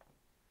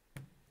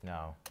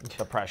 No.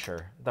 The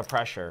pressure. The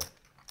pressure.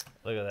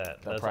 Look at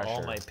that. That's pressure.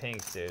 all my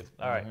pinks, dude.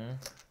 All right.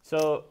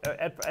 So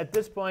at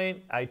this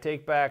point, I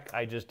take back,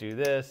 I just do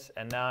this,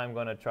 and now I'm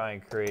going to try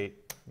and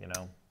create, you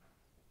know,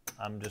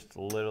 I'm just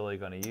literally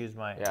going to use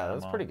my Yeah,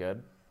 that's pretty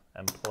good.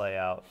 And play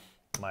out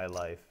my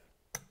life.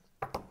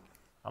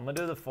 I'm going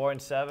to do the 4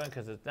 and 7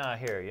 because it's not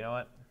here. You know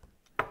what?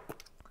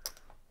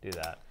 Do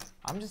that.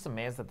 I'm just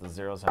amazed that the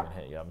zeros haven't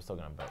hit yet. I'm still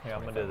going to bet. Here,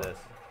 I'm going to do this.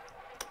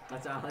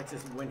 That's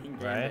Alex's winning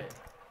game. Right?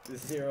 The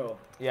 0.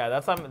 Yeah,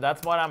 that's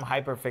what I'm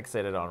hyper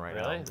fixated on right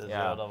now. Really? The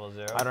 0 0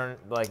 0? I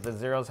don't, like, the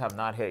zeros have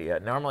not hit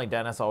yet. Normally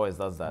Dennis always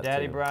does that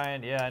Daddy too.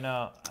 Brian, yeah,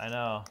 I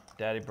know.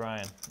 Daddy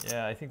Brian.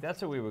 Yeah, I think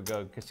that's where we would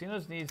go.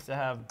 Casinos needs to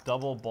have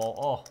double ball.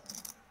 Oh,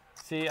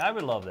 see, I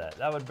would love that.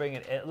 That would bring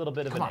a little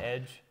bit of an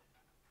edge.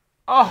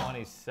 Oh!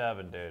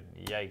 27, dude.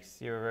 Yikes,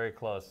 you were very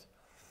close.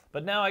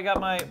 But now I got,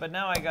 you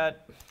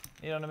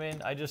know what I mean?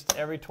 I just,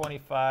 every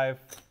 25,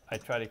 I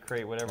try to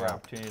create whatever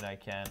opportunity I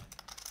can.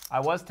 I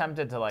was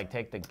tempted to like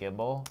take the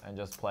gimbal and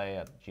just play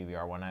at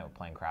GVR one night with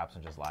playing craps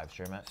and just live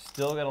stream it.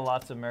 Still got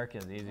lots of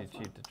Americans, easy,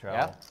 cheap to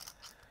travel.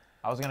 Yeah.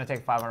 I was gonna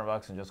take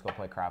 $500 and just go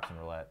play craps and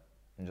roulette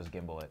and just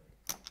gimbal it.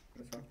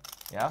 That's fine.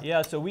 Yeah.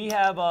 Yeah. So we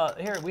have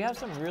we have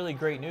some really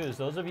great news.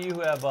 Those of you who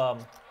have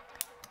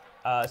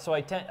so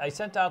I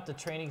sent out the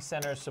training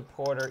center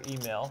supporter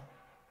email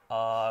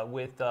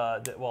with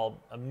a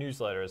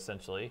newsletter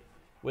essentially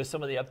with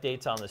some of the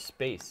updates on the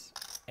space.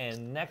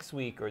 And next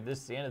week, or the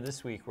end of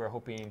this week, we're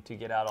hoping to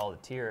get out all the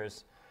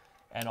tiers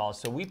and all.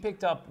 So we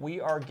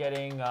are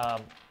getting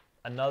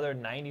another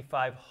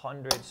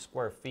 9,500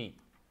 square feet.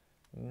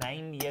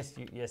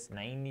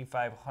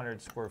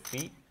 9,500 square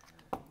feet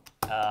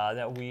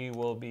that we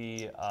will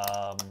be,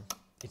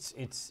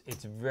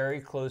 it's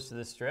very close to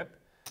the strip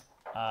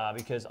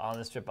because on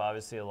the strip,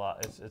 obviously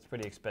it's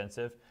pretty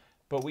expensive.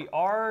 But we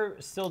are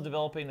still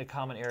developing the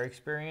common area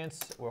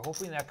experience. We're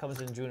hoping that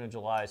comes in June or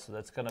July, so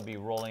that's going to be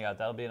rolling out.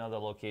 That'll be another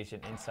location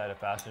inside a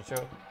fashion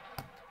show.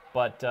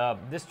 But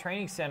this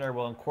training center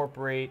will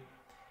incorporate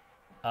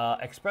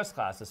express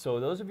classes. So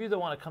those of you that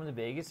want to come to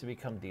Vegas to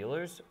become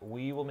dealers,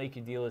 we will make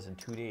you dealers in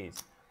 2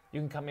 days.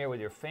 You can come here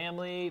with your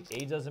family.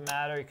 Age doesn't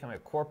matter. You come here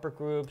corporate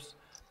groups.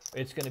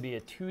 It's going to be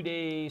a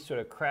 2-day sort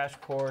of crash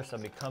course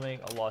on becoming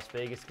a Las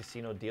Vegas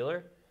casino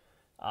dealer.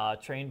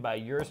 Trained by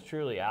yours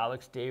truly,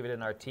 Alex, David,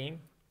 and our team.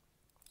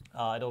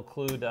 It'll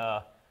include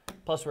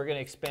Plus, we're going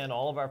to expand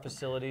all of our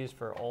facilities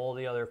for all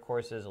the other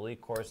courses,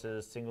 elite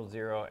courses, single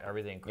zero,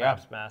 everything,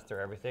 Craps Master,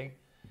 everything.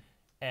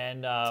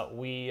 And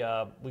we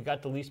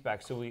got the lease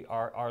back. So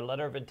our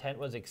letter of intent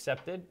was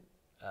accepted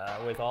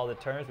with all the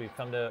terms. We've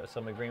come to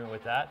some agreement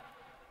with that.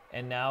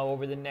 And now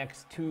over the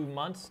next 2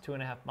 months,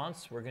 2.5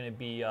 months, we're going to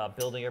be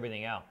building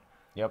everything out.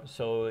 Yep.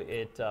 So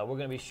we're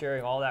going to be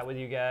sharing all that with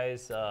you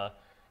guys.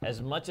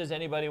 As much as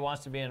anybody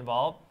wants to be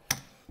involved,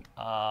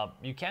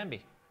 you can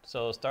be.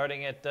 So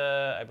starting at,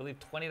 I believe,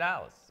 $20.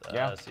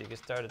 Yeah. So you can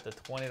start at the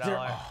 $20.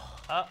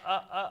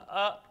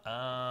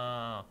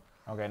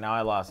 Okay, now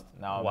I lost.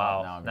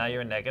 Wow. Now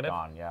you're negative?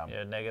 Gone, yeah.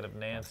 You're negative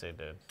Nancy,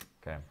 dude.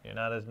 Okay. You're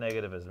not as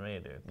negative as me,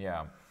 dude.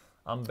 Yeah.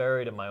 I'm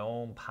buried in my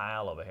own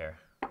pile over here.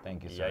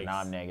 Thank you, sir. Yikes. Now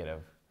I'm negative.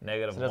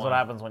 Negative So that's what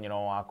happens when you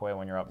don't walk away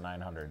when you're up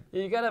 900.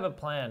 You gotta have a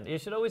plan. You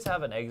should always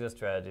have an exit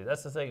strategy.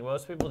 That's the thing.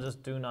 Most people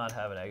just do not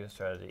have an exit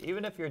strategy.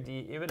 Even if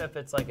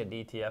it's like a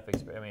DTF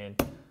experience, I mean,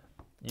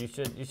 you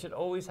should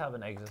always have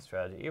an exit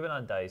strategy. Even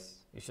on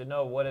dice, you should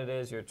know what it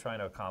is you're trying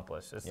to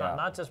accomplish. It's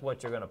not just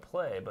what you're gonna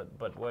play,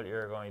 but what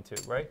you're going to,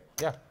 right?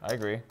 Yeah, I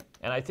agree.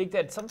 And I think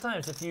that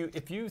sometimes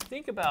if you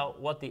think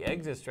about what the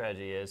exit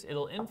strategy is,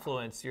 it'll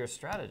influence your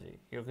strategy.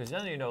 Because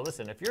then you know,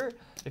 listen, if you're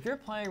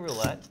playing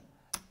roulette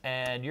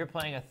and you're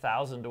playing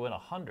 1,000 to win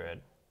 100,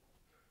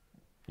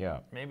 yeah,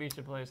 maybe you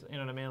should play. You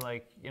know what I mean?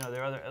 Like, you know,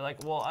 there are other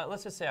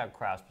let's just say on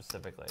craps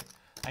specifically.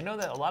 I know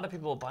that a lot of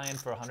people buy in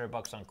for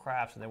 $100 on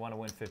craps and they want to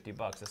win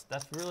 $50.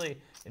 That's really,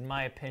 in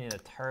my opinion, a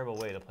terrible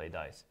way to play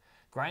dice.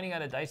 Grinding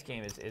out a dice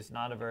game is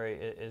not a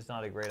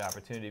great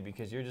opportunity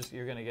because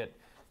you're gonna get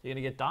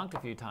donked a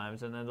few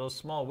times, and then those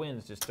small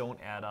wins just don't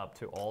add up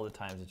to all the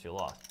times that you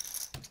lost.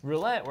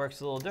 Roulette works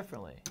a little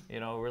differently.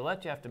 You know,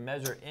 roulette you have to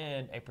measure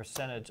in a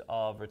percentage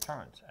of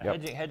returns.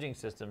 Yep. Hedging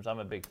systems, I'm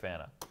a big fan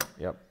of.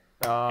 Yep.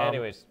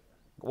 Anyways,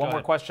 one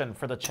more question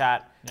for the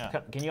chat. Yeah.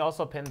 Can you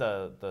also pin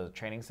the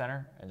training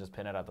center and just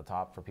pin it at the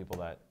top for people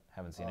that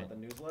haven't seen it? The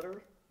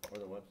newsletter or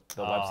the website?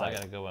 The website. I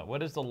gotta go in.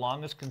 What is the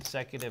longest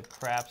consecutive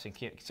craps in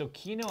Keno? So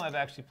Keno, I've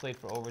actually played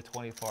for over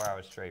 24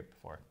 hours straight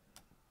before.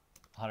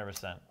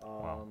 100%.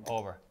 Wow.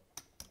 Over.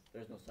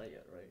 There's no site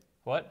yet, right?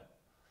 What?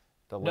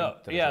 The link No, to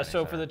the yeah, training so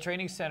center. for the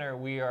training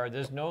center,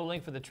 there's no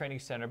link for the training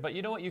center, but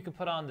you know what, you could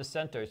put on the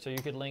center, so you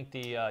could link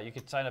you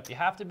could sign up. You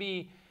have to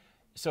be,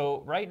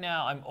 so right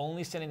now, I'm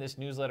only sending this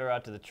newsletter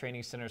out to the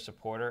training center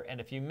supporter,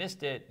 and if you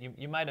missed it,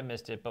 you might have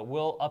missed it, but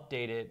we'll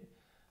update it.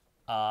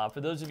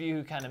 For those of you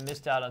who kind of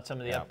missed out on some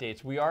of the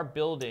updates, we are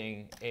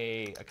building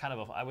a kind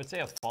of, I would say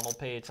a funnel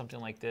page, something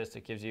like this,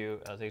 that gives you,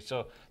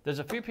 so there's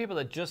a few people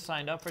that just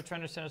signed up for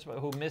Trainer Center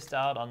who missed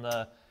out on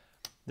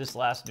this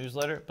last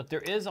newsletter, but there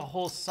is a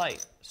whole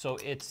site. So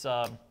it's,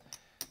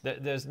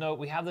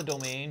 we have the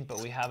domain, but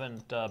we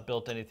haven't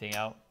built anything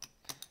out.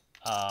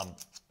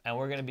 And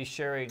we're gonna be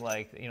sharing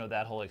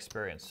that whole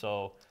experience.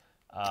 So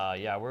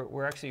yeah,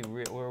 we're actually,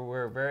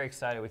 we're very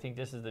excited. We think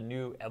this is the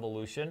new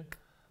evolution.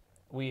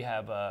 We've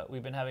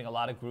been having a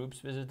lot of groups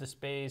visit the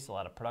space, a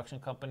lot of production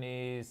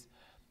companies,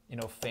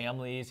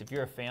 families. If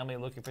you're a family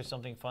looking for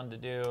something fun to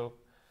do,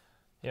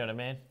 you know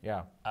what I mean?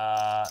 Yeah.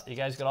 You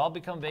guys could all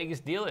become Vegas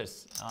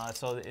dealers.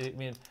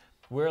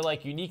 We're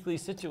like uniquely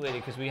situated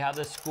because we have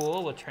this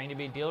school with Train to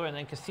Be a Dealer, and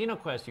then Casino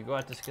Quest. You go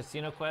out to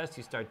Casino Quest,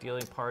 you start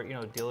dealing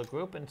dealer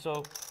group, and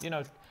so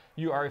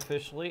you are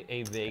officially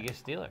a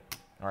Vegas dealer.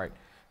 All right.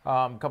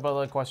 A couple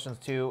other questions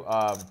too.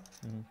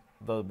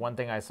 The one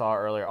thing I saw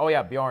earlier. Oh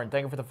yeah, Bjorn,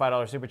 thank you for the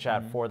 $5 super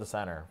chat for the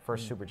center.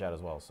 First super chat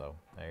as well. So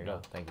there you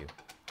go. Thank you.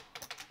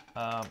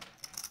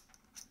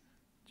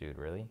 Dude,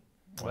 really?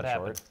 What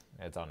happened? Short?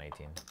 It's on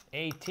 18.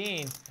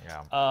 18.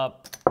 Yeah.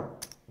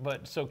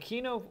 But so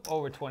Keno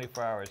over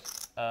 24 hours.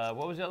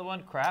 What was the other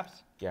one?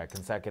 Craps? Yeah,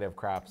 consecutive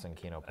craps and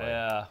Keno play.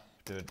 Yeah,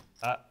 dude.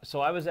 So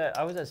I was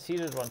at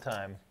Caesars one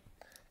time,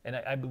 and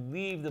I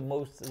believe the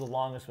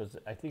longest was,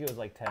 I think it was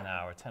like 10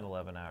 hours, 10,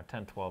 11 hours,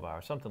 10, 12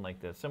 hours, something like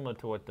this, similar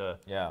to what the.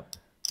 Yeah.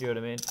 You know what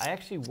I mean? I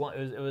actually won.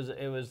 It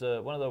was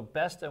one of the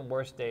best and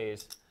worst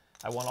days.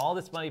 I won all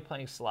this money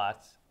playing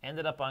slots.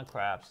 Ended up on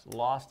craps.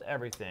 Lost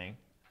everything.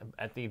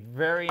 At the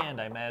very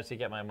end, I managed to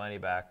get my money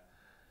back.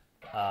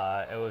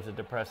 It was a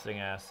depressing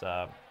ass.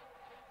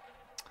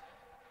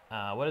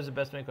 What is the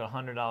best way to make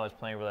 $100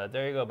 playing roulette?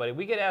 There you go, buddy.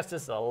 We get asked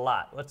this a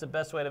lot. What's the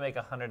best way to make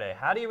 $100 a day?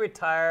 How do you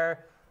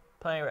retire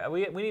playing?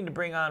 We need to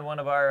bring on one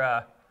of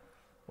our.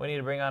 We need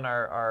to bring on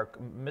our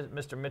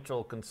Mr.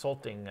 Mitchell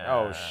Consulting.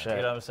 Oh shit!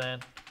 You know what I'm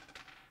saying?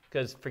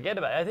 Because forget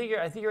about it. I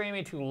think you're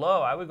aiming too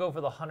low. I would go for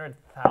the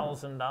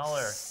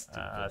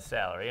 $100,000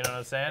 salary. You know what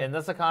I'm saying? In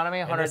this economy,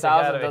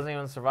 100,000 doesn't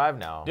even survive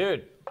now.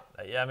 Dude,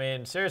 I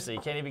mean, seriously, you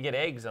can't even get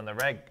eggs on the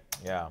reg.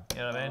 Yeah. You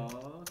know what I mean?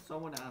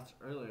 Someone asked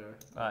earlier.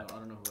 I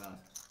don't know who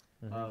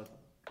asked.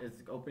 Is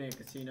opening a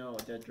casino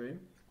a dead dream?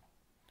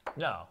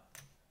 No,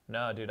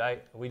 dude.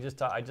 I just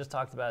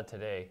talked about it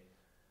today.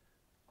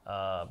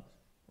 I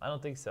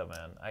don't think so,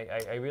 man.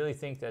 I really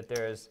think that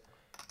there's,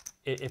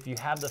 if you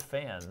have the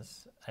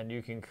fans and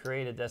you can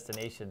create a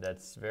destination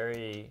that's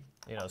very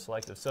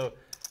selective. So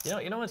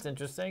You know what's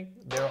interesting?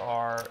 There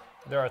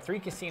are 3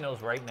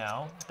 casinos right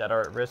now that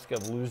are at risk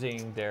of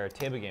losing their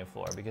table game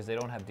floor because they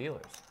don't have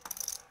dealers.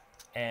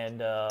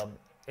 And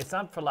it's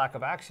not for lack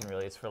of action,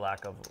 really. It's for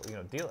lack of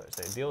dealers.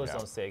 Dealers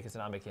don't stay because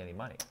they're not making any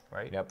money,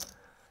 right? Yep.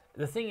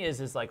 The thing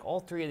is like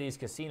all 3 of these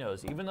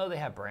casinos, even though they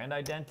have brand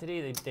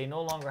identity, they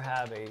no longer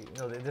have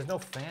there's no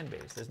fan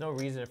base. There's no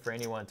reason for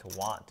anyone to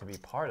want to be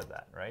part of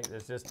that, right?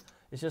 It's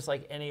just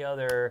like any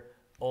other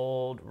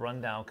old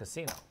rundown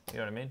casino. You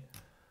know what I mean?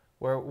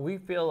 Where we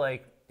feel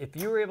like if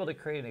you were able to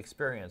create an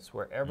experience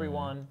where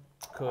everyone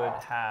could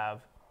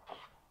have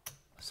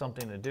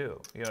something to do,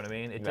 you know what I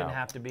mean? It didn't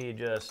have to be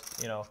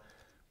just,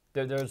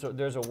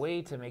 there's a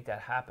way to make that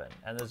happen.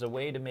 And there's a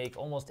way to make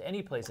almost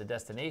any place a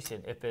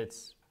destination if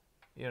it's,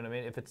 you know what I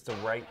mean? If it's the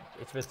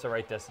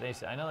right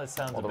destination. I know that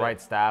sounds the right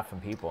staff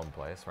and people in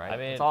place, right? I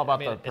mean, it's all about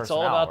the personnel, it's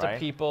all about right? the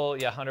people.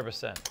 Yeah,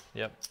 100%.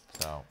 Yep.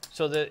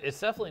 So it's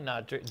definitely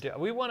not.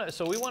 We want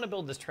to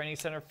build this training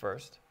center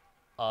first,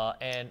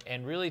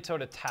 and really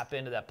sort of tap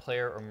into that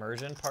player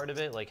immersion part of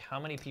it. Like how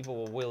many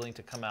people were willing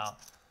to come out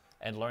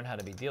and learn how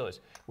to be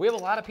dealers? We have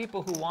a lot of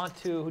people who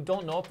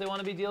don't know if they want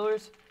to be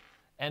dealers,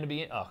 and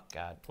be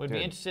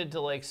interested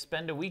to like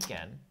spend a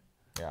weekend,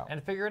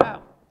 and figure it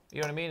out. You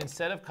know what I mean?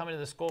 Instead of coming to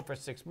the school for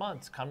 6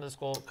 months, come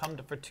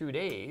for 2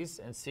 days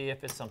and see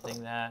if it's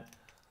something that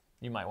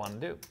you might want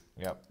to do.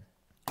 Yep.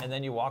 And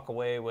then you walk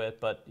away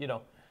with,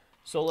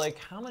 so like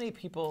how many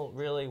people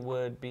really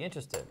would be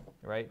interested,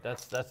 right?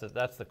 That's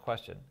the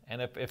question.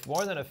 And if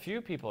more than a few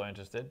people are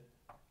interested,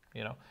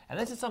 and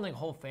this is something a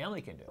whole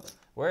family can do.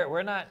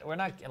 We're not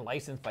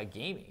licensed by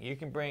gaming. You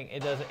can bring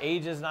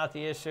age is not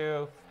the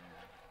issue.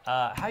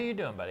 How you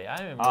doing, buddy?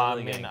 I am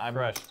really getting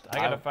crushed. I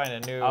gotta find a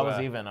new.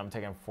 I'm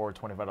taking 4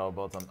 $25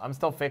 bills. I'm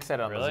still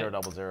fixated on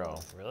the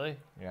 000. Really?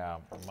 Yeah.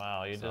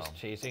 Wow, you're just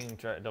chasing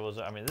double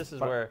zero. I mean, this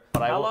is where.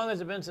 How long has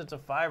it been since a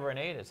 5 or an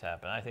 8 has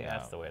happened? I think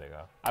that's the way to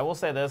go. I will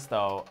say this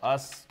though,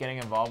 us getting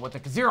involved with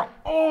the zero.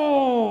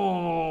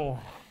 Oh.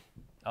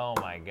 Oh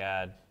my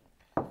God.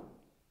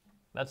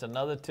 That's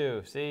another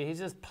 2. See, he's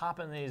just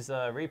popping these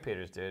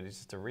repeaters, dude. He's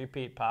just a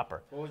repeat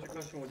popper. What was your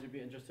question? Would you be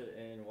interested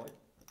in what,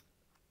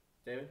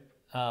 David?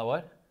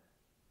 What?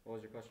 What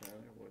was your question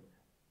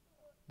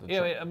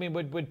earlier? Yeah, I mean,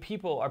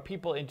 are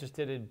people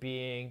interested in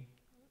being,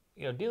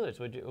 dealers?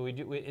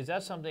 Is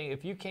that something?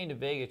 If you came to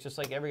Vegas, just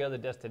like every other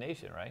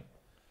destination, right?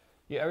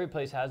 Every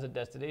place has a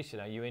destination.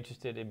 Are you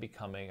interested in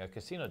becoming a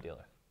casino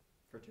dealer?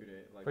 For 2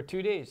 days. For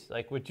 2 days,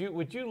 like, would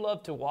you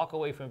love to walk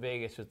away from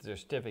Vegas with their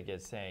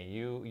certificate saying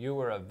you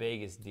were a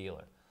Vegas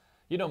dealer?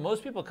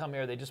 Most people come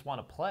here, they just want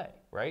to play,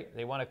 right?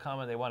 They want to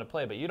come and they want to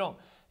play, but you don't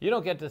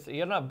get this.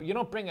 You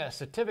don't bring a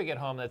certificate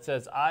home that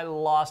says I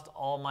lost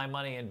all my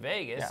money in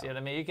Vegas. Yeah. You know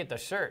what I mean? You get the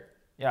shirt.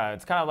 Yeah,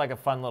 it's kind of like a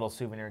fun little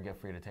souvenir gift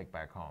for you to take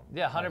back home.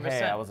 Yeah, 100%. Like,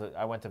 hey,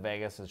 I went to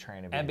Vegas to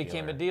train to be and a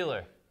became dealer. a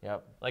dealer.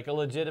 Yep. Like a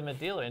legitimate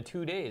dealer in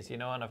 2 days. You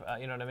know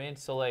what I mean?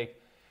 So like,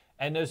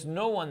 and there's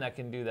no one that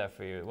can do that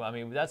for you. Well, I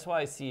mean, that's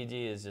why CEG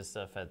is just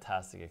a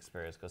fantastic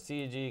experience. Because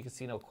CEG,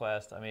 Casino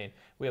Quest, I mean,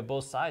 we have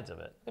both sides of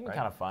it. It'd be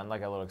kind of fun,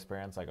 like a little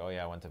experience. Like, oh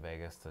yeah, I went to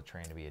Vegas to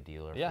train to be a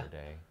dealer for a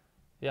day.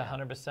 Yeah,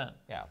 100%.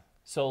 Yeah.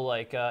 So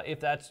like, if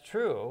that's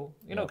true,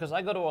 because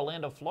I go to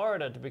Orlando,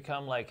 Florida to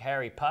become like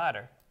Harry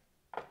Potter,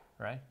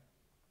 right?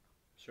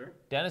 Sure.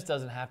 Dennis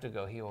doesn't have to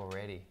go. He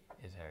already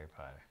is Harry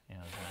Potter. You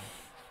know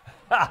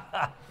what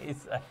I'm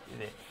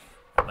saying?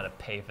 I'm going to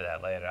pay for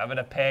that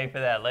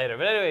later.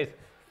 But anyways.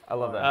 I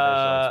love that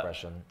facial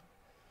expression.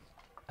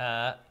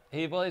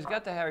 He's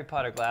got the Harry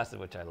Potter glasses,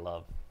 which I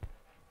love.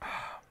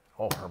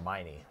 Oh,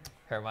 Hermione.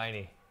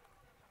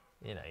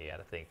 You got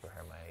to think for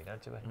Hermione,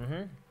 don't you?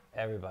 Mm-hmm.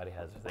 Everybody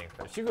has a thing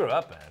for her. She grew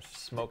up in it. She's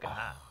smoking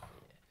hot.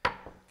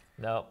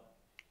 No.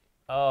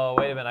 Oh,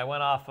 wait a minute. I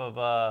went off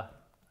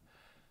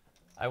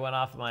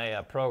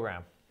my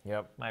program.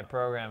 Yep. My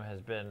program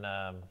has been,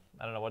 I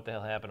don't know what the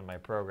hell happened to my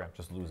program.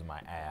 Just losing my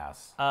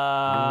ass.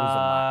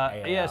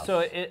 Yeah,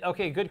 so,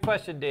 okay, good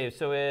question, Dave.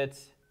 So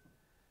it's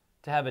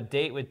to have a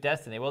date with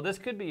Destiny. Well, this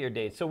could be your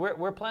date. So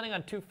we're planning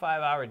on 2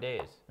 5-hour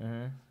days.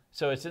 Mm-hmm.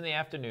 So it's in the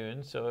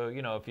afternoon. So,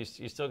 if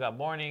you still got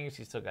mornings,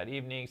 you still got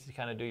evenings, you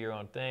kind of do your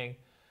own thing.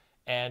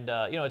 And,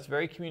 it's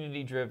very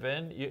community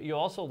driven. You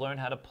also learn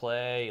how to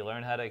play. You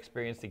learn how to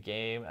experience the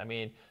game. I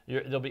mean,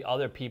 there'll be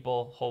other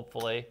people,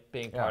 hopefully,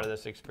 being part of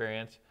this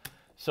experience.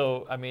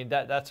 So, I mean,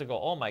 that's a goal.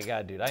 Oh, my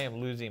God, dude. I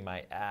am losing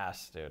my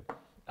ass, dude.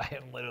 I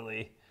am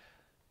literally,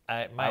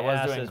 my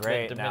ass doing has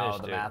great. Been Now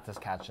diminished, the dude. math is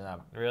catching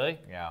up. Really?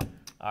 Yeah.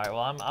 All right,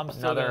 well, I'm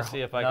still going to see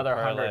if I can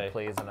parlay. Another 100,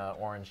 please, and an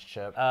orange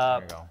chip.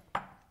 There you go.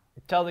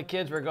 Tell the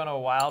kids we're going to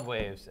Wild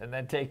Waves and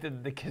then take them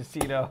to the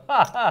casino.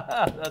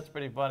 That's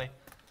pretty funny.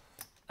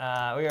 We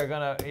are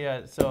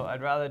gonna, so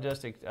I'd rather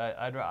just,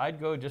 I'd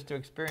go just to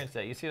experience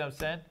that. You see what I'm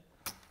saying?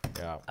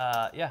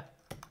 Yeah. Yeah.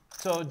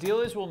 So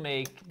dealers will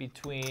make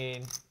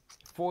between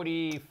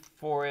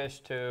 44-ish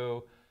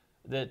to,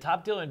 the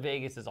top dealer in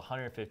Vegas is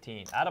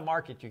 115. Out of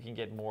market, you can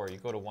get more. You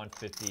go to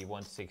 150,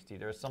 160.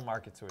 There are some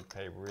markets that would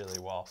pay really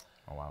well.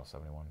 Oh wow,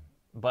 71.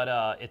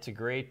 But it's a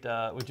great,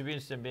 would you be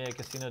interested in being a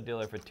casino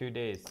dealer for 2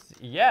 days?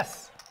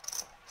 Yes.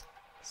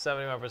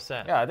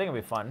 71%. Yeah, I think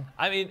it'd be fun.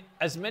 I mean,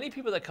 as many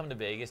people that come to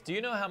Vegas, do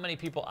you know how many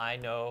people I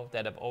know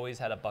that have always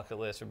had a bucket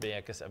list for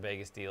being a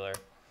Vegas dealer?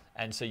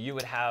 And so you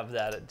would have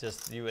that,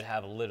 you would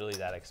have literally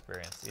that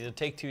experience. It'll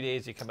take 2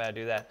 days, you come out and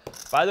do that.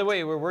 By the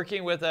way, we're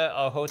working with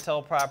a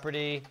hotel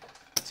property.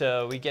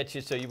 So we get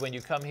you, when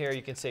you come here,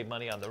 you can save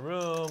money on the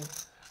room.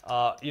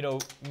 You know,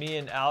 me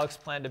and Alex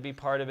plan to be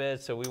part of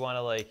it. So we want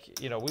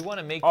to we want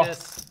to make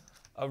this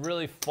a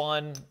really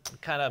fun,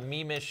 kind of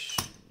meme-ish,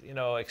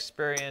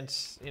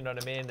 experience, you know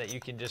what I mean, that you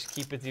can just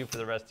keep with you for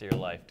the rest of your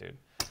life, dude.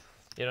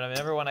 You know what I mean?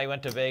 Remember when I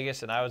went to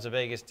Vegas and I was a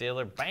Vegas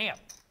dealer? Bam!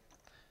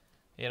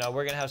 We're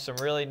going to have some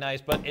really nice,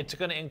 but it's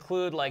going to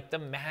include like the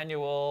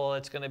manual.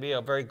 It's going to be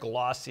a very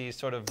glossy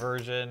sort of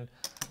version.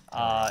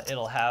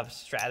 It'll have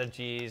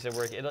strategies and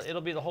work.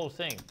 It'll be the whole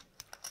thing.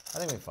 I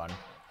think it'll be fun.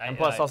 And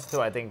plus also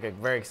too, I think a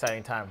very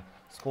exciting time.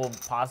 School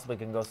possibly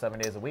can go 7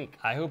 days a week.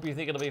 I hope you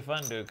think it'll be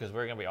fun, dude, because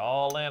we're going to be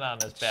all in on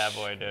this bad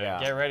boy, dude. Yeah.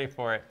 Get ready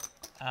for it.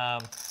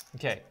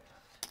 Okay.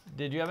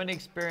 Did you have any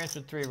experience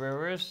with Three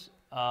Rivers?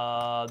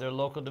 They're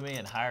local to me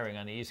and hiring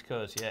on the East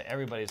Coast. Yeah,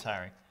 everybody's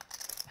hiring.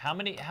 How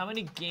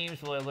many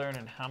games will I learn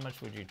and how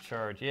much would you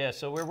charge? Yeah,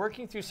 so we're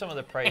working through some of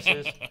the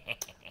prices.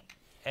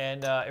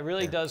 And it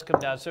really does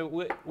come down.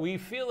 So we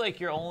feel like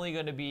you're only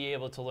going to be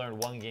able to learn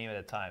one game at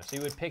a time. So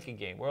you would pick a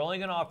game. We're only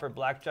going to offer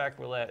Blackjack,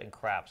 Roulette, and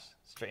Craps,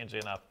 strangely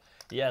enough.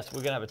 Yes,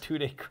 we're going to have a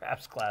 2-day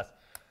Craps class.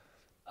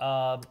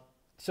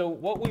 So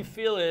what we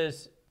feel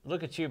is,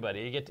 look at you,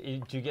 buddy.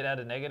 Do you get out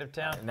of negative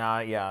town? Nah,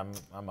 yeah,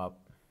 I'm up.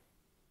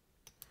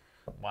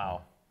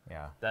 Wow.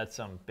 Yeah. That's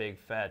some big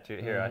fat dude.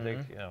 Here, I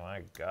think, oh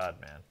my God,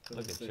 man.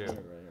 Look at you. Right here,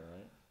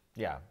 right?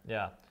 Yeah.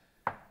 Yeah.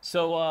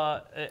 So,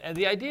 and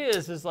the idea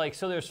is like,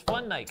 so there's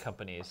fun night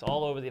companies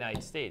all over the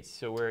United States,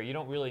 so where you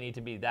don't really need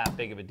to be that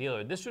big of a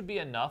dealer. This would be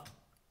enough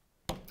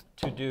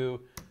to do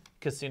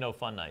casino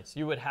fun nights.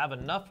 You would have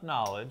enough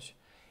knowledge,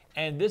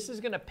 and this is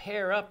going to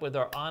pair up with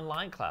our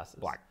online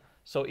classes.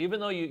 So even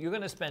though you're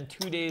going to spend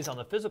 2 days on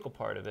the physical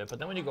part of it, but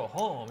then when you go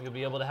home, you'll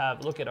be able to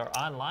look at our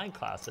online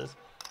classes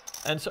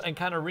and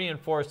kind of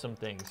reinforce some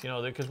things,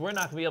 because we're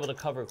not going to be able to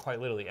cover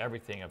quite literally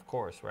everything, of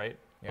course, right?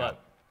 Yeah.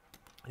 But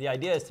the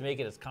idea is to make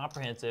it as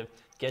comprehensive,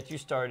 get you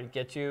started,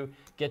 get you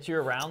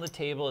around the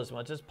table as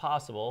much as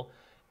possible,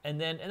 and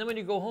then when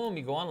you go home,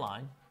 you go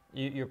online.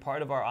 You're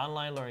part of our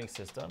online learning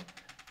system,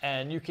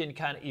 and you can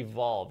kind of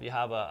evolve. You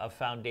have a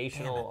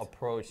foundational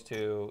approach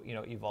to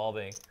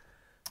evolving.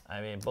 I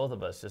mean, both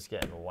of us just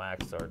getting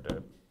waxed,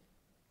 dude.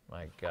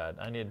 My God,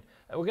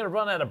 we're gonna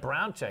run out of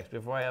brown checks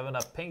before I have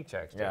enough pink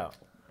checks, dude. Yeah.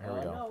 Here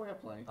we go. No, we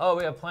have plenty. Oh,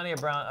 we have plenty of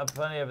brown,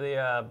 plenty of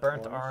the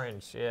burnt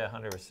orange. Yeah,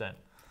 100%.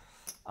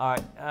 All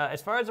right,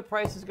 as far as the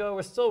prices go,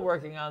 we're still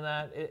working on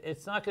that.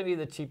 It's not going to be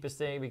the cheapest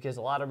thing because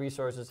a lot of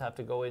resources have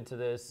to go into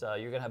this.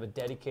 You're going to have a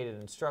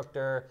dedicated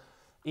instructor.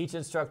 Each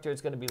instructor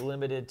is going to be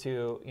limited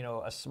to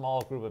a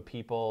small group of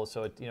people.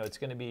 So it's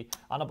going to be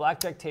on a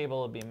blackjack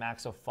table. It'll be a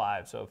max of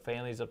 5. So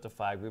families up to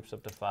 5, groups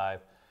up to 5.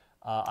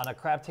 On a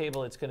crap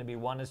table, it's going to be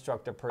 1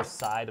 instructor per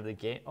side of the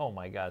game. Oh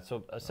my God!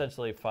 So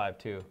essentially 5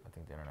 too. I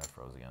think the internet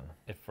froze again.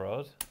 It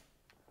froze?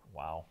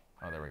 Wow.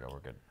 Oh, there we go. We're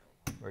good.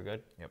 We're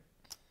good. Yep.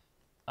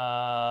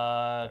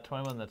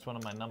 21. That's one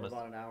of my numbers. We're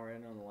about an hour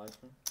in on the live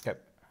stream. Okay.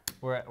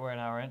 We're an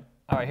hour in.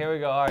 All right, here we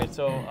go. All right,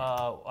 so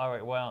all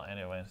right. Well,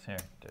 anyways, here,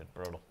 dude,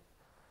 brutal.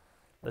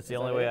 That's the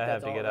only way I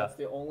have to get out. That's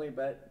the only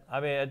bet.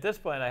 I mean, at this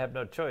point, I have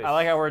no choice. I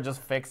like how we're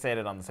just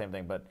fixated on the same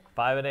thing, but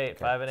 5 and 8,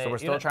 5 and 8. So we're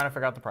still trying to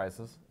figure out the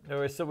prices.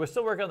 We're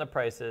still working on the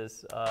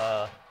prices.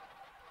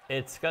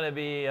 It's gonna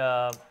be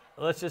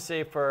let's just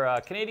say for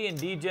Canadian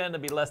DGen, it'll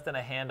be less than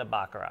a hand of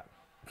Baccarat.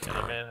 You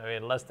know what I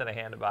mean? Less than a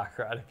hand of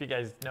Baccarat. If you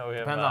guys know him.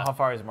 Depends on how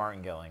far he's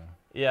martingale-ing.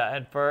 Yeah,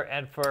 and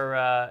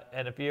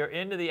if you're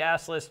into the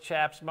assless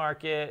chaps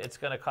market, it's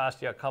gonna cost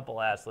you a couple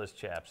assless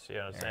chaps. You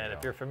know what I'm saying?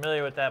 If you're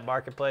familiar with that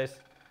marketplace,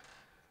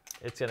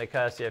 it's going to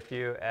cost you a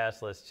few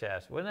assless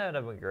chaps. Wouldn't that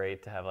have been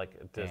great to have like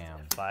just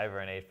 5 or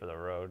an 8 for the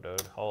road,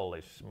 dude?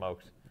 Holy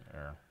smokes.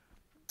 Yeah.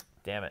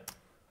 Damn it.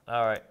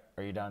 All right.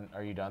 Are you done?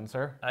 Are you done,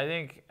 sir? I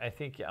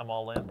think I'm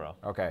all in, bro.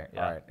 Okay.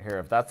 Yeah. All right. Here,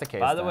 if that's the case.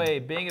 By the way,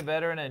 being a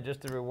veteran and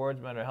just the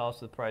rewards matter helps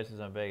with prices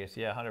on Vegas.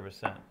 Yeah,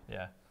 100%.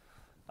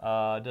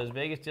 Yeah. Does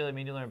Vegas dealer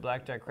mean you learn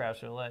blackjack,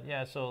 craps, or roulette?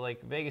 Yeah. So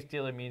like Vegas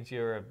dealer means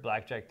you're a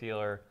blackjack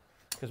dealer.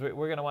 Because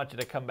we're going to want you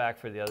to come back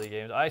for the other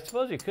games. I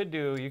suppose you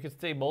could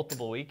stay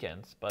multiple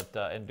weekends, but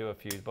and do a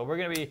few. But we're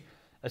going to be,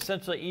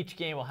 essentially each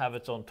game will have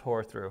its own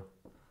tour through.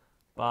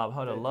 Bob,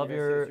 how to love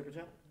your...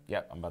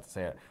 Yep, I'm about to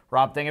say it.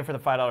 Rob, thank you for the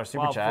 $5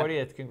 super chat.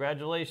 40th.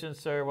 Congratulations,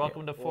 sir.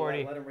 Welcome to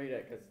 40. Let him read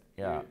it,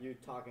 because you're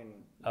talking...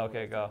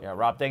 Okay, go. Yeah,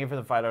 Rob, thank you for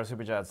the $5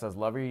 super chat. It says,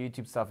 love your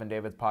YouTube stuff and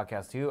David's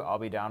podcast too. I'll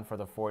be down for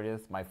the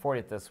 40th, my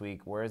 40th this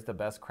week. Where is the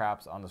best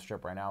craps on the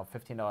strip right now?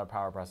 $15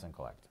 power press and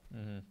collect.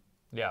 Mm-hmm.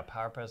 Yeah,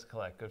 power press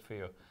collect. Good for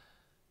you.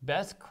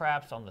 Best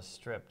craps on the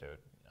strip, dude.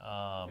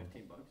 $15.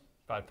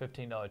 About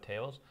 $15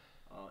 tables.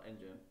 And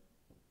Jim.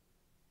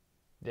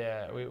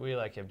 Yeah, we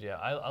like him. Yeah,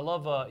 I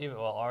love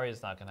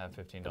Aria's not gonna have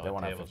 $15 tables, they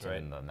want to have 15 right?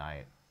 in the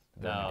night,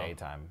 during the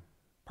daytime.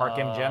 Park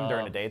MGM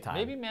during the daytime.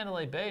 Maybe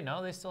Mandalay Bay.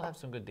 No, they still have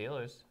some good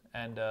dealers.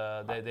 and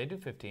they do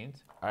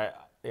 15s.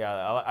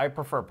 I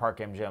prefer Park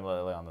MGM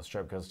lately on the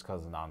strip because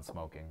of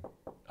non-smoking.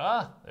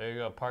 Ah, there you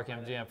go. Park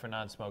MGM for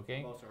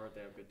non-smoking. Also heard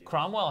they have good deals.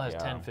 Cromwell has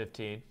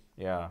 10-15.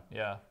 Yeah.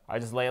 Yeah.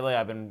 Lately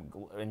I've been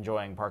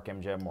enjoying Park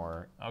MGM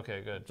more.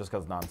 Okay, good. Just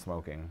because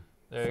non-smoking.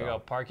 There you go.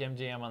 Park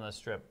MGM on the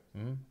strip.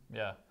 Mm-hmm.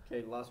 Yeah.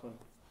 Okay, last one.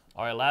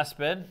 All right, last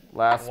spin.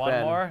 Last one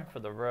spin. more for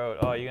the road.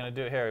 Oh, you're gonna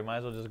do it here. We might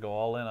as well just go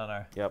all in on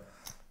our. Yep.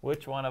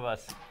 Which one of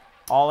us?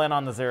 All in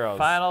on the zeros.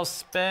 Final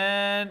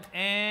spin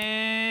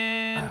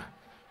and.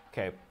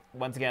 Okay.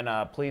 Once again,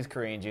 please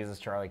Korean Jesus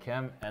Charlie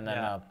Kim, and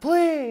then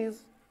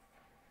please.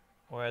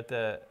 We're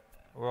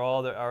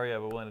all the Aria,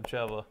 but willing to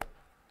travel.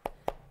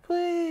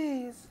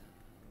 Please.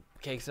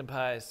 Cakes and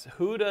pies.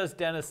 Who does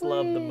Dennis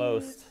love the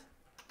most?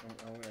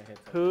 I'm gonna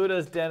hit that. Who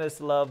does Dennis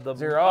love the most?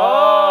 Zero.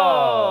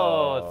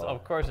 Oh,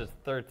 of course it's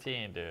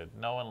 13, dude.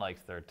 No one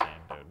likes 13,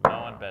 dude.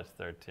 No one bets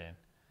 13.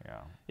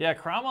 Yeah. Yeah,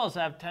 Cromwell's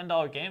have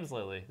 $10 games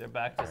lately. They're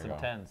back to some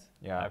 10s.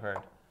 Yeah. I've heard.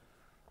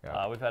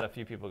 Yeah. We've had a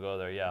few people go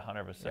there. Yeah,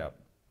 100%. Yep.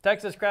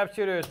 Texas Crap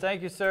Shooters,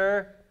 thank you,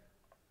 sir.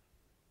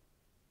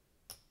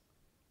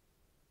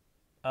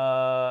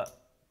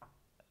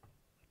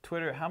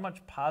 Twitter, how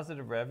much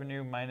positive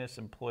revenue minus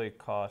employee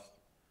cost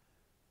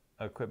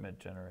equipment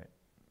generate?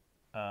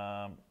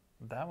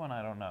 That one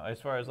I don't know. As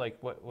far as like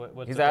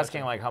what's He's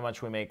asking like how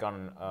much we make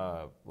on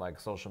like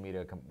social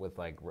media with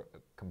like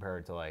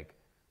compared to like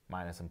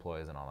minus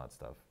employees and all that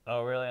stuff.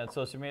 Oh, really? On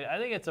social media? I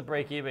think it's a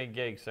break-even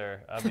gig,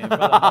 sir. I mean, for the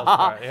most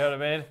part. You know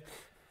what I mean?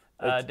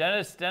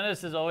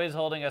 Dennis is always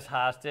holding us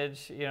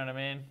hostage. You know what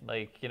I mean?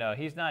 Like, you know,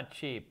 he's not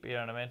cheap. You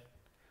know what I mean?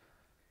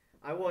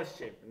 I was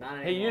cheap, not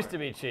anymore. He used to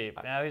be cheap.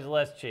 Now he's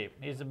less cheap.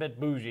 He's a bit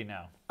bougie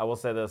now. I will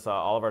say this: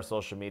 all of our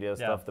social media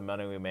stuff, the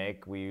money we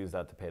make, we use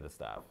that to pay the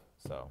staff.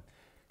 So.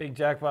 Big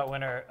jackpot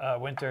winner,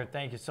 Winter.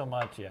 Thank you so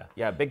much. Yeah.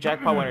 Yeah, big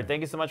jackpot winner. Thank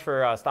you so much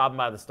for stopping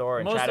by the store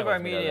and Most chatting of our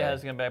with me media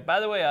has gone back.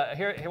 By the way,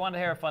 he wanted to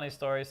hear a funny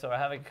story, so I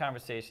had a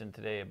conversation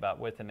today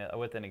with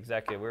an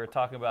executive. We were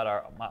talking about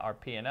our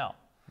P&L,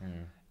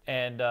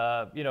 and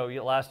you know,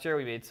 last year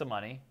we made some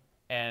money,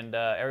 and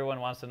everyone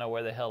wants to know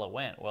where the hell it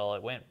went. Well,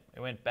 it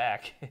went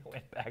back. It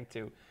went back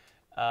to.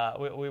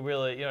 We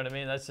really, you know what I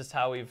mean? That's just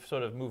how we've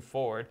sort of moved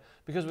forward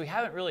because we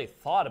haven't really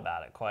thought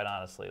about it, quite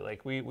honestly.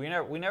 Like we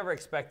never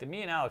expected,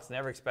 me and Alex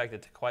never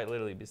expected to quite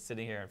literally be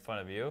sitting here in front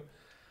of you.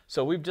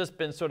 So we've just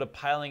been sort of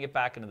piling it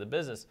back into the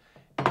business.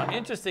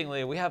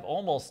 Interestingly, we have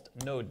almost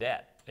no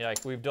debt.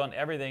 Like we've done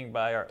everything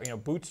by our,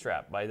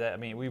 bootstrap. By that, I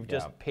mean we've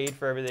just paid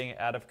for everything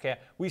out of cash.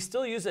 We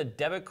still use a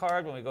debit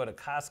card when we go to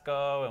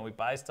Costco and we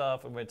buy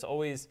stuff, and it's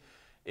always,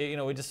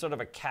 we just sort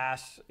of a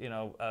cash.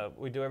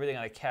 We do everything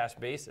on a cash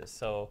basis.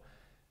 So.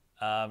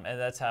 And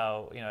that's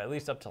how, at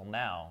least up till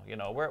now,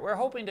 we're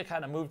hoping to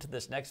kind of move to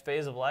this next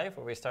phase of life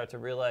where we start to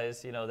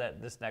realize,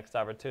 that this next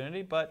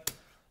opportunity, but,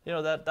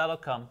 that'll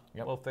come.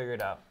 Yep. We'll figure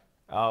it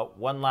out.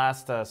 One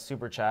last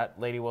super chat.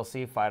 Lady Will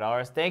See,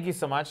 $5. Thank you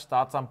so much.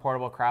 Thoughts on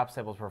portable craps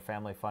tables for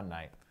family fun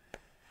night?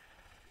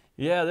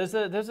 Yeah,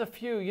 there's a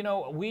few.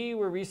 We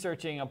were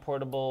researching a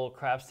portable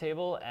craps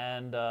table,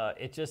 and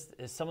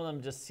some of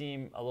them just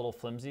seem a little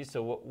flimsy.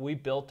 So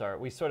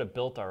we sort of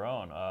built our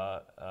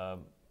own.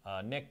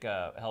 Nick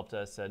helped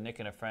us. Nick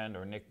and a friend,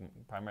 or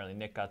primarily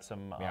Nick got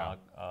some.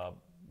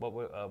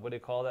 What do you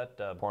call that?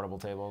 Portable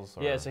tables.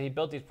 Or? Yeah, so he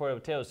built these portable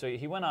tables. So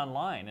he went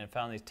online and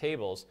found these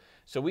tables.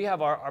 So we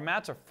have our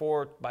mats are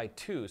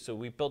 4x2. So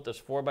we built this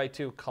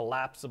 4x2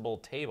 collapsible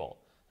table.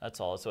 That's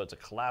all. So it's a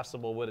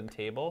collapsible wooden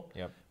table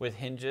with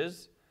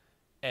hinges,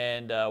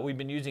 and we've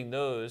been using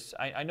those.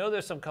 I know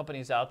there's some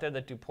companies out there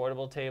that do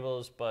portable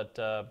tables, but.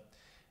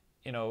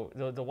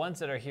 The ones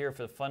that are here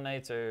for the fun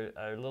nights are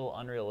a little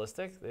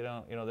unrealistic. They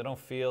don't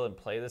feel and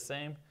play the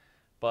same.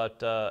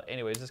 But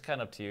anyways, it's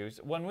kind of up to you.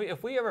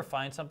 If we ever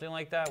find something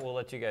like that, we'll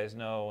let you guys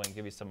know and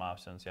give you some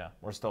options. Yeah.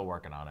 We're still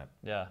working on it.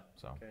 Yeah.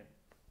 So. Okay.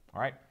 All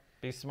right.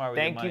 Be smart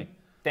with your money.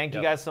 Thank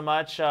you guys so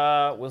much.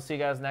 We'll see you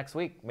guys next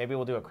week. Maybe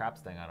we'll do a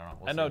craps thing. I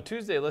don't know.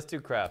 Tuesday. Let's do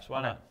craps.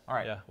 Why not? All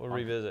right. Yeah. We'll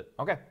revisit.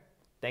 Okay.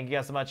 Thank you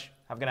guys so much.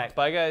 Have a good night.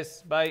 Bye,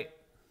 guys. Bye.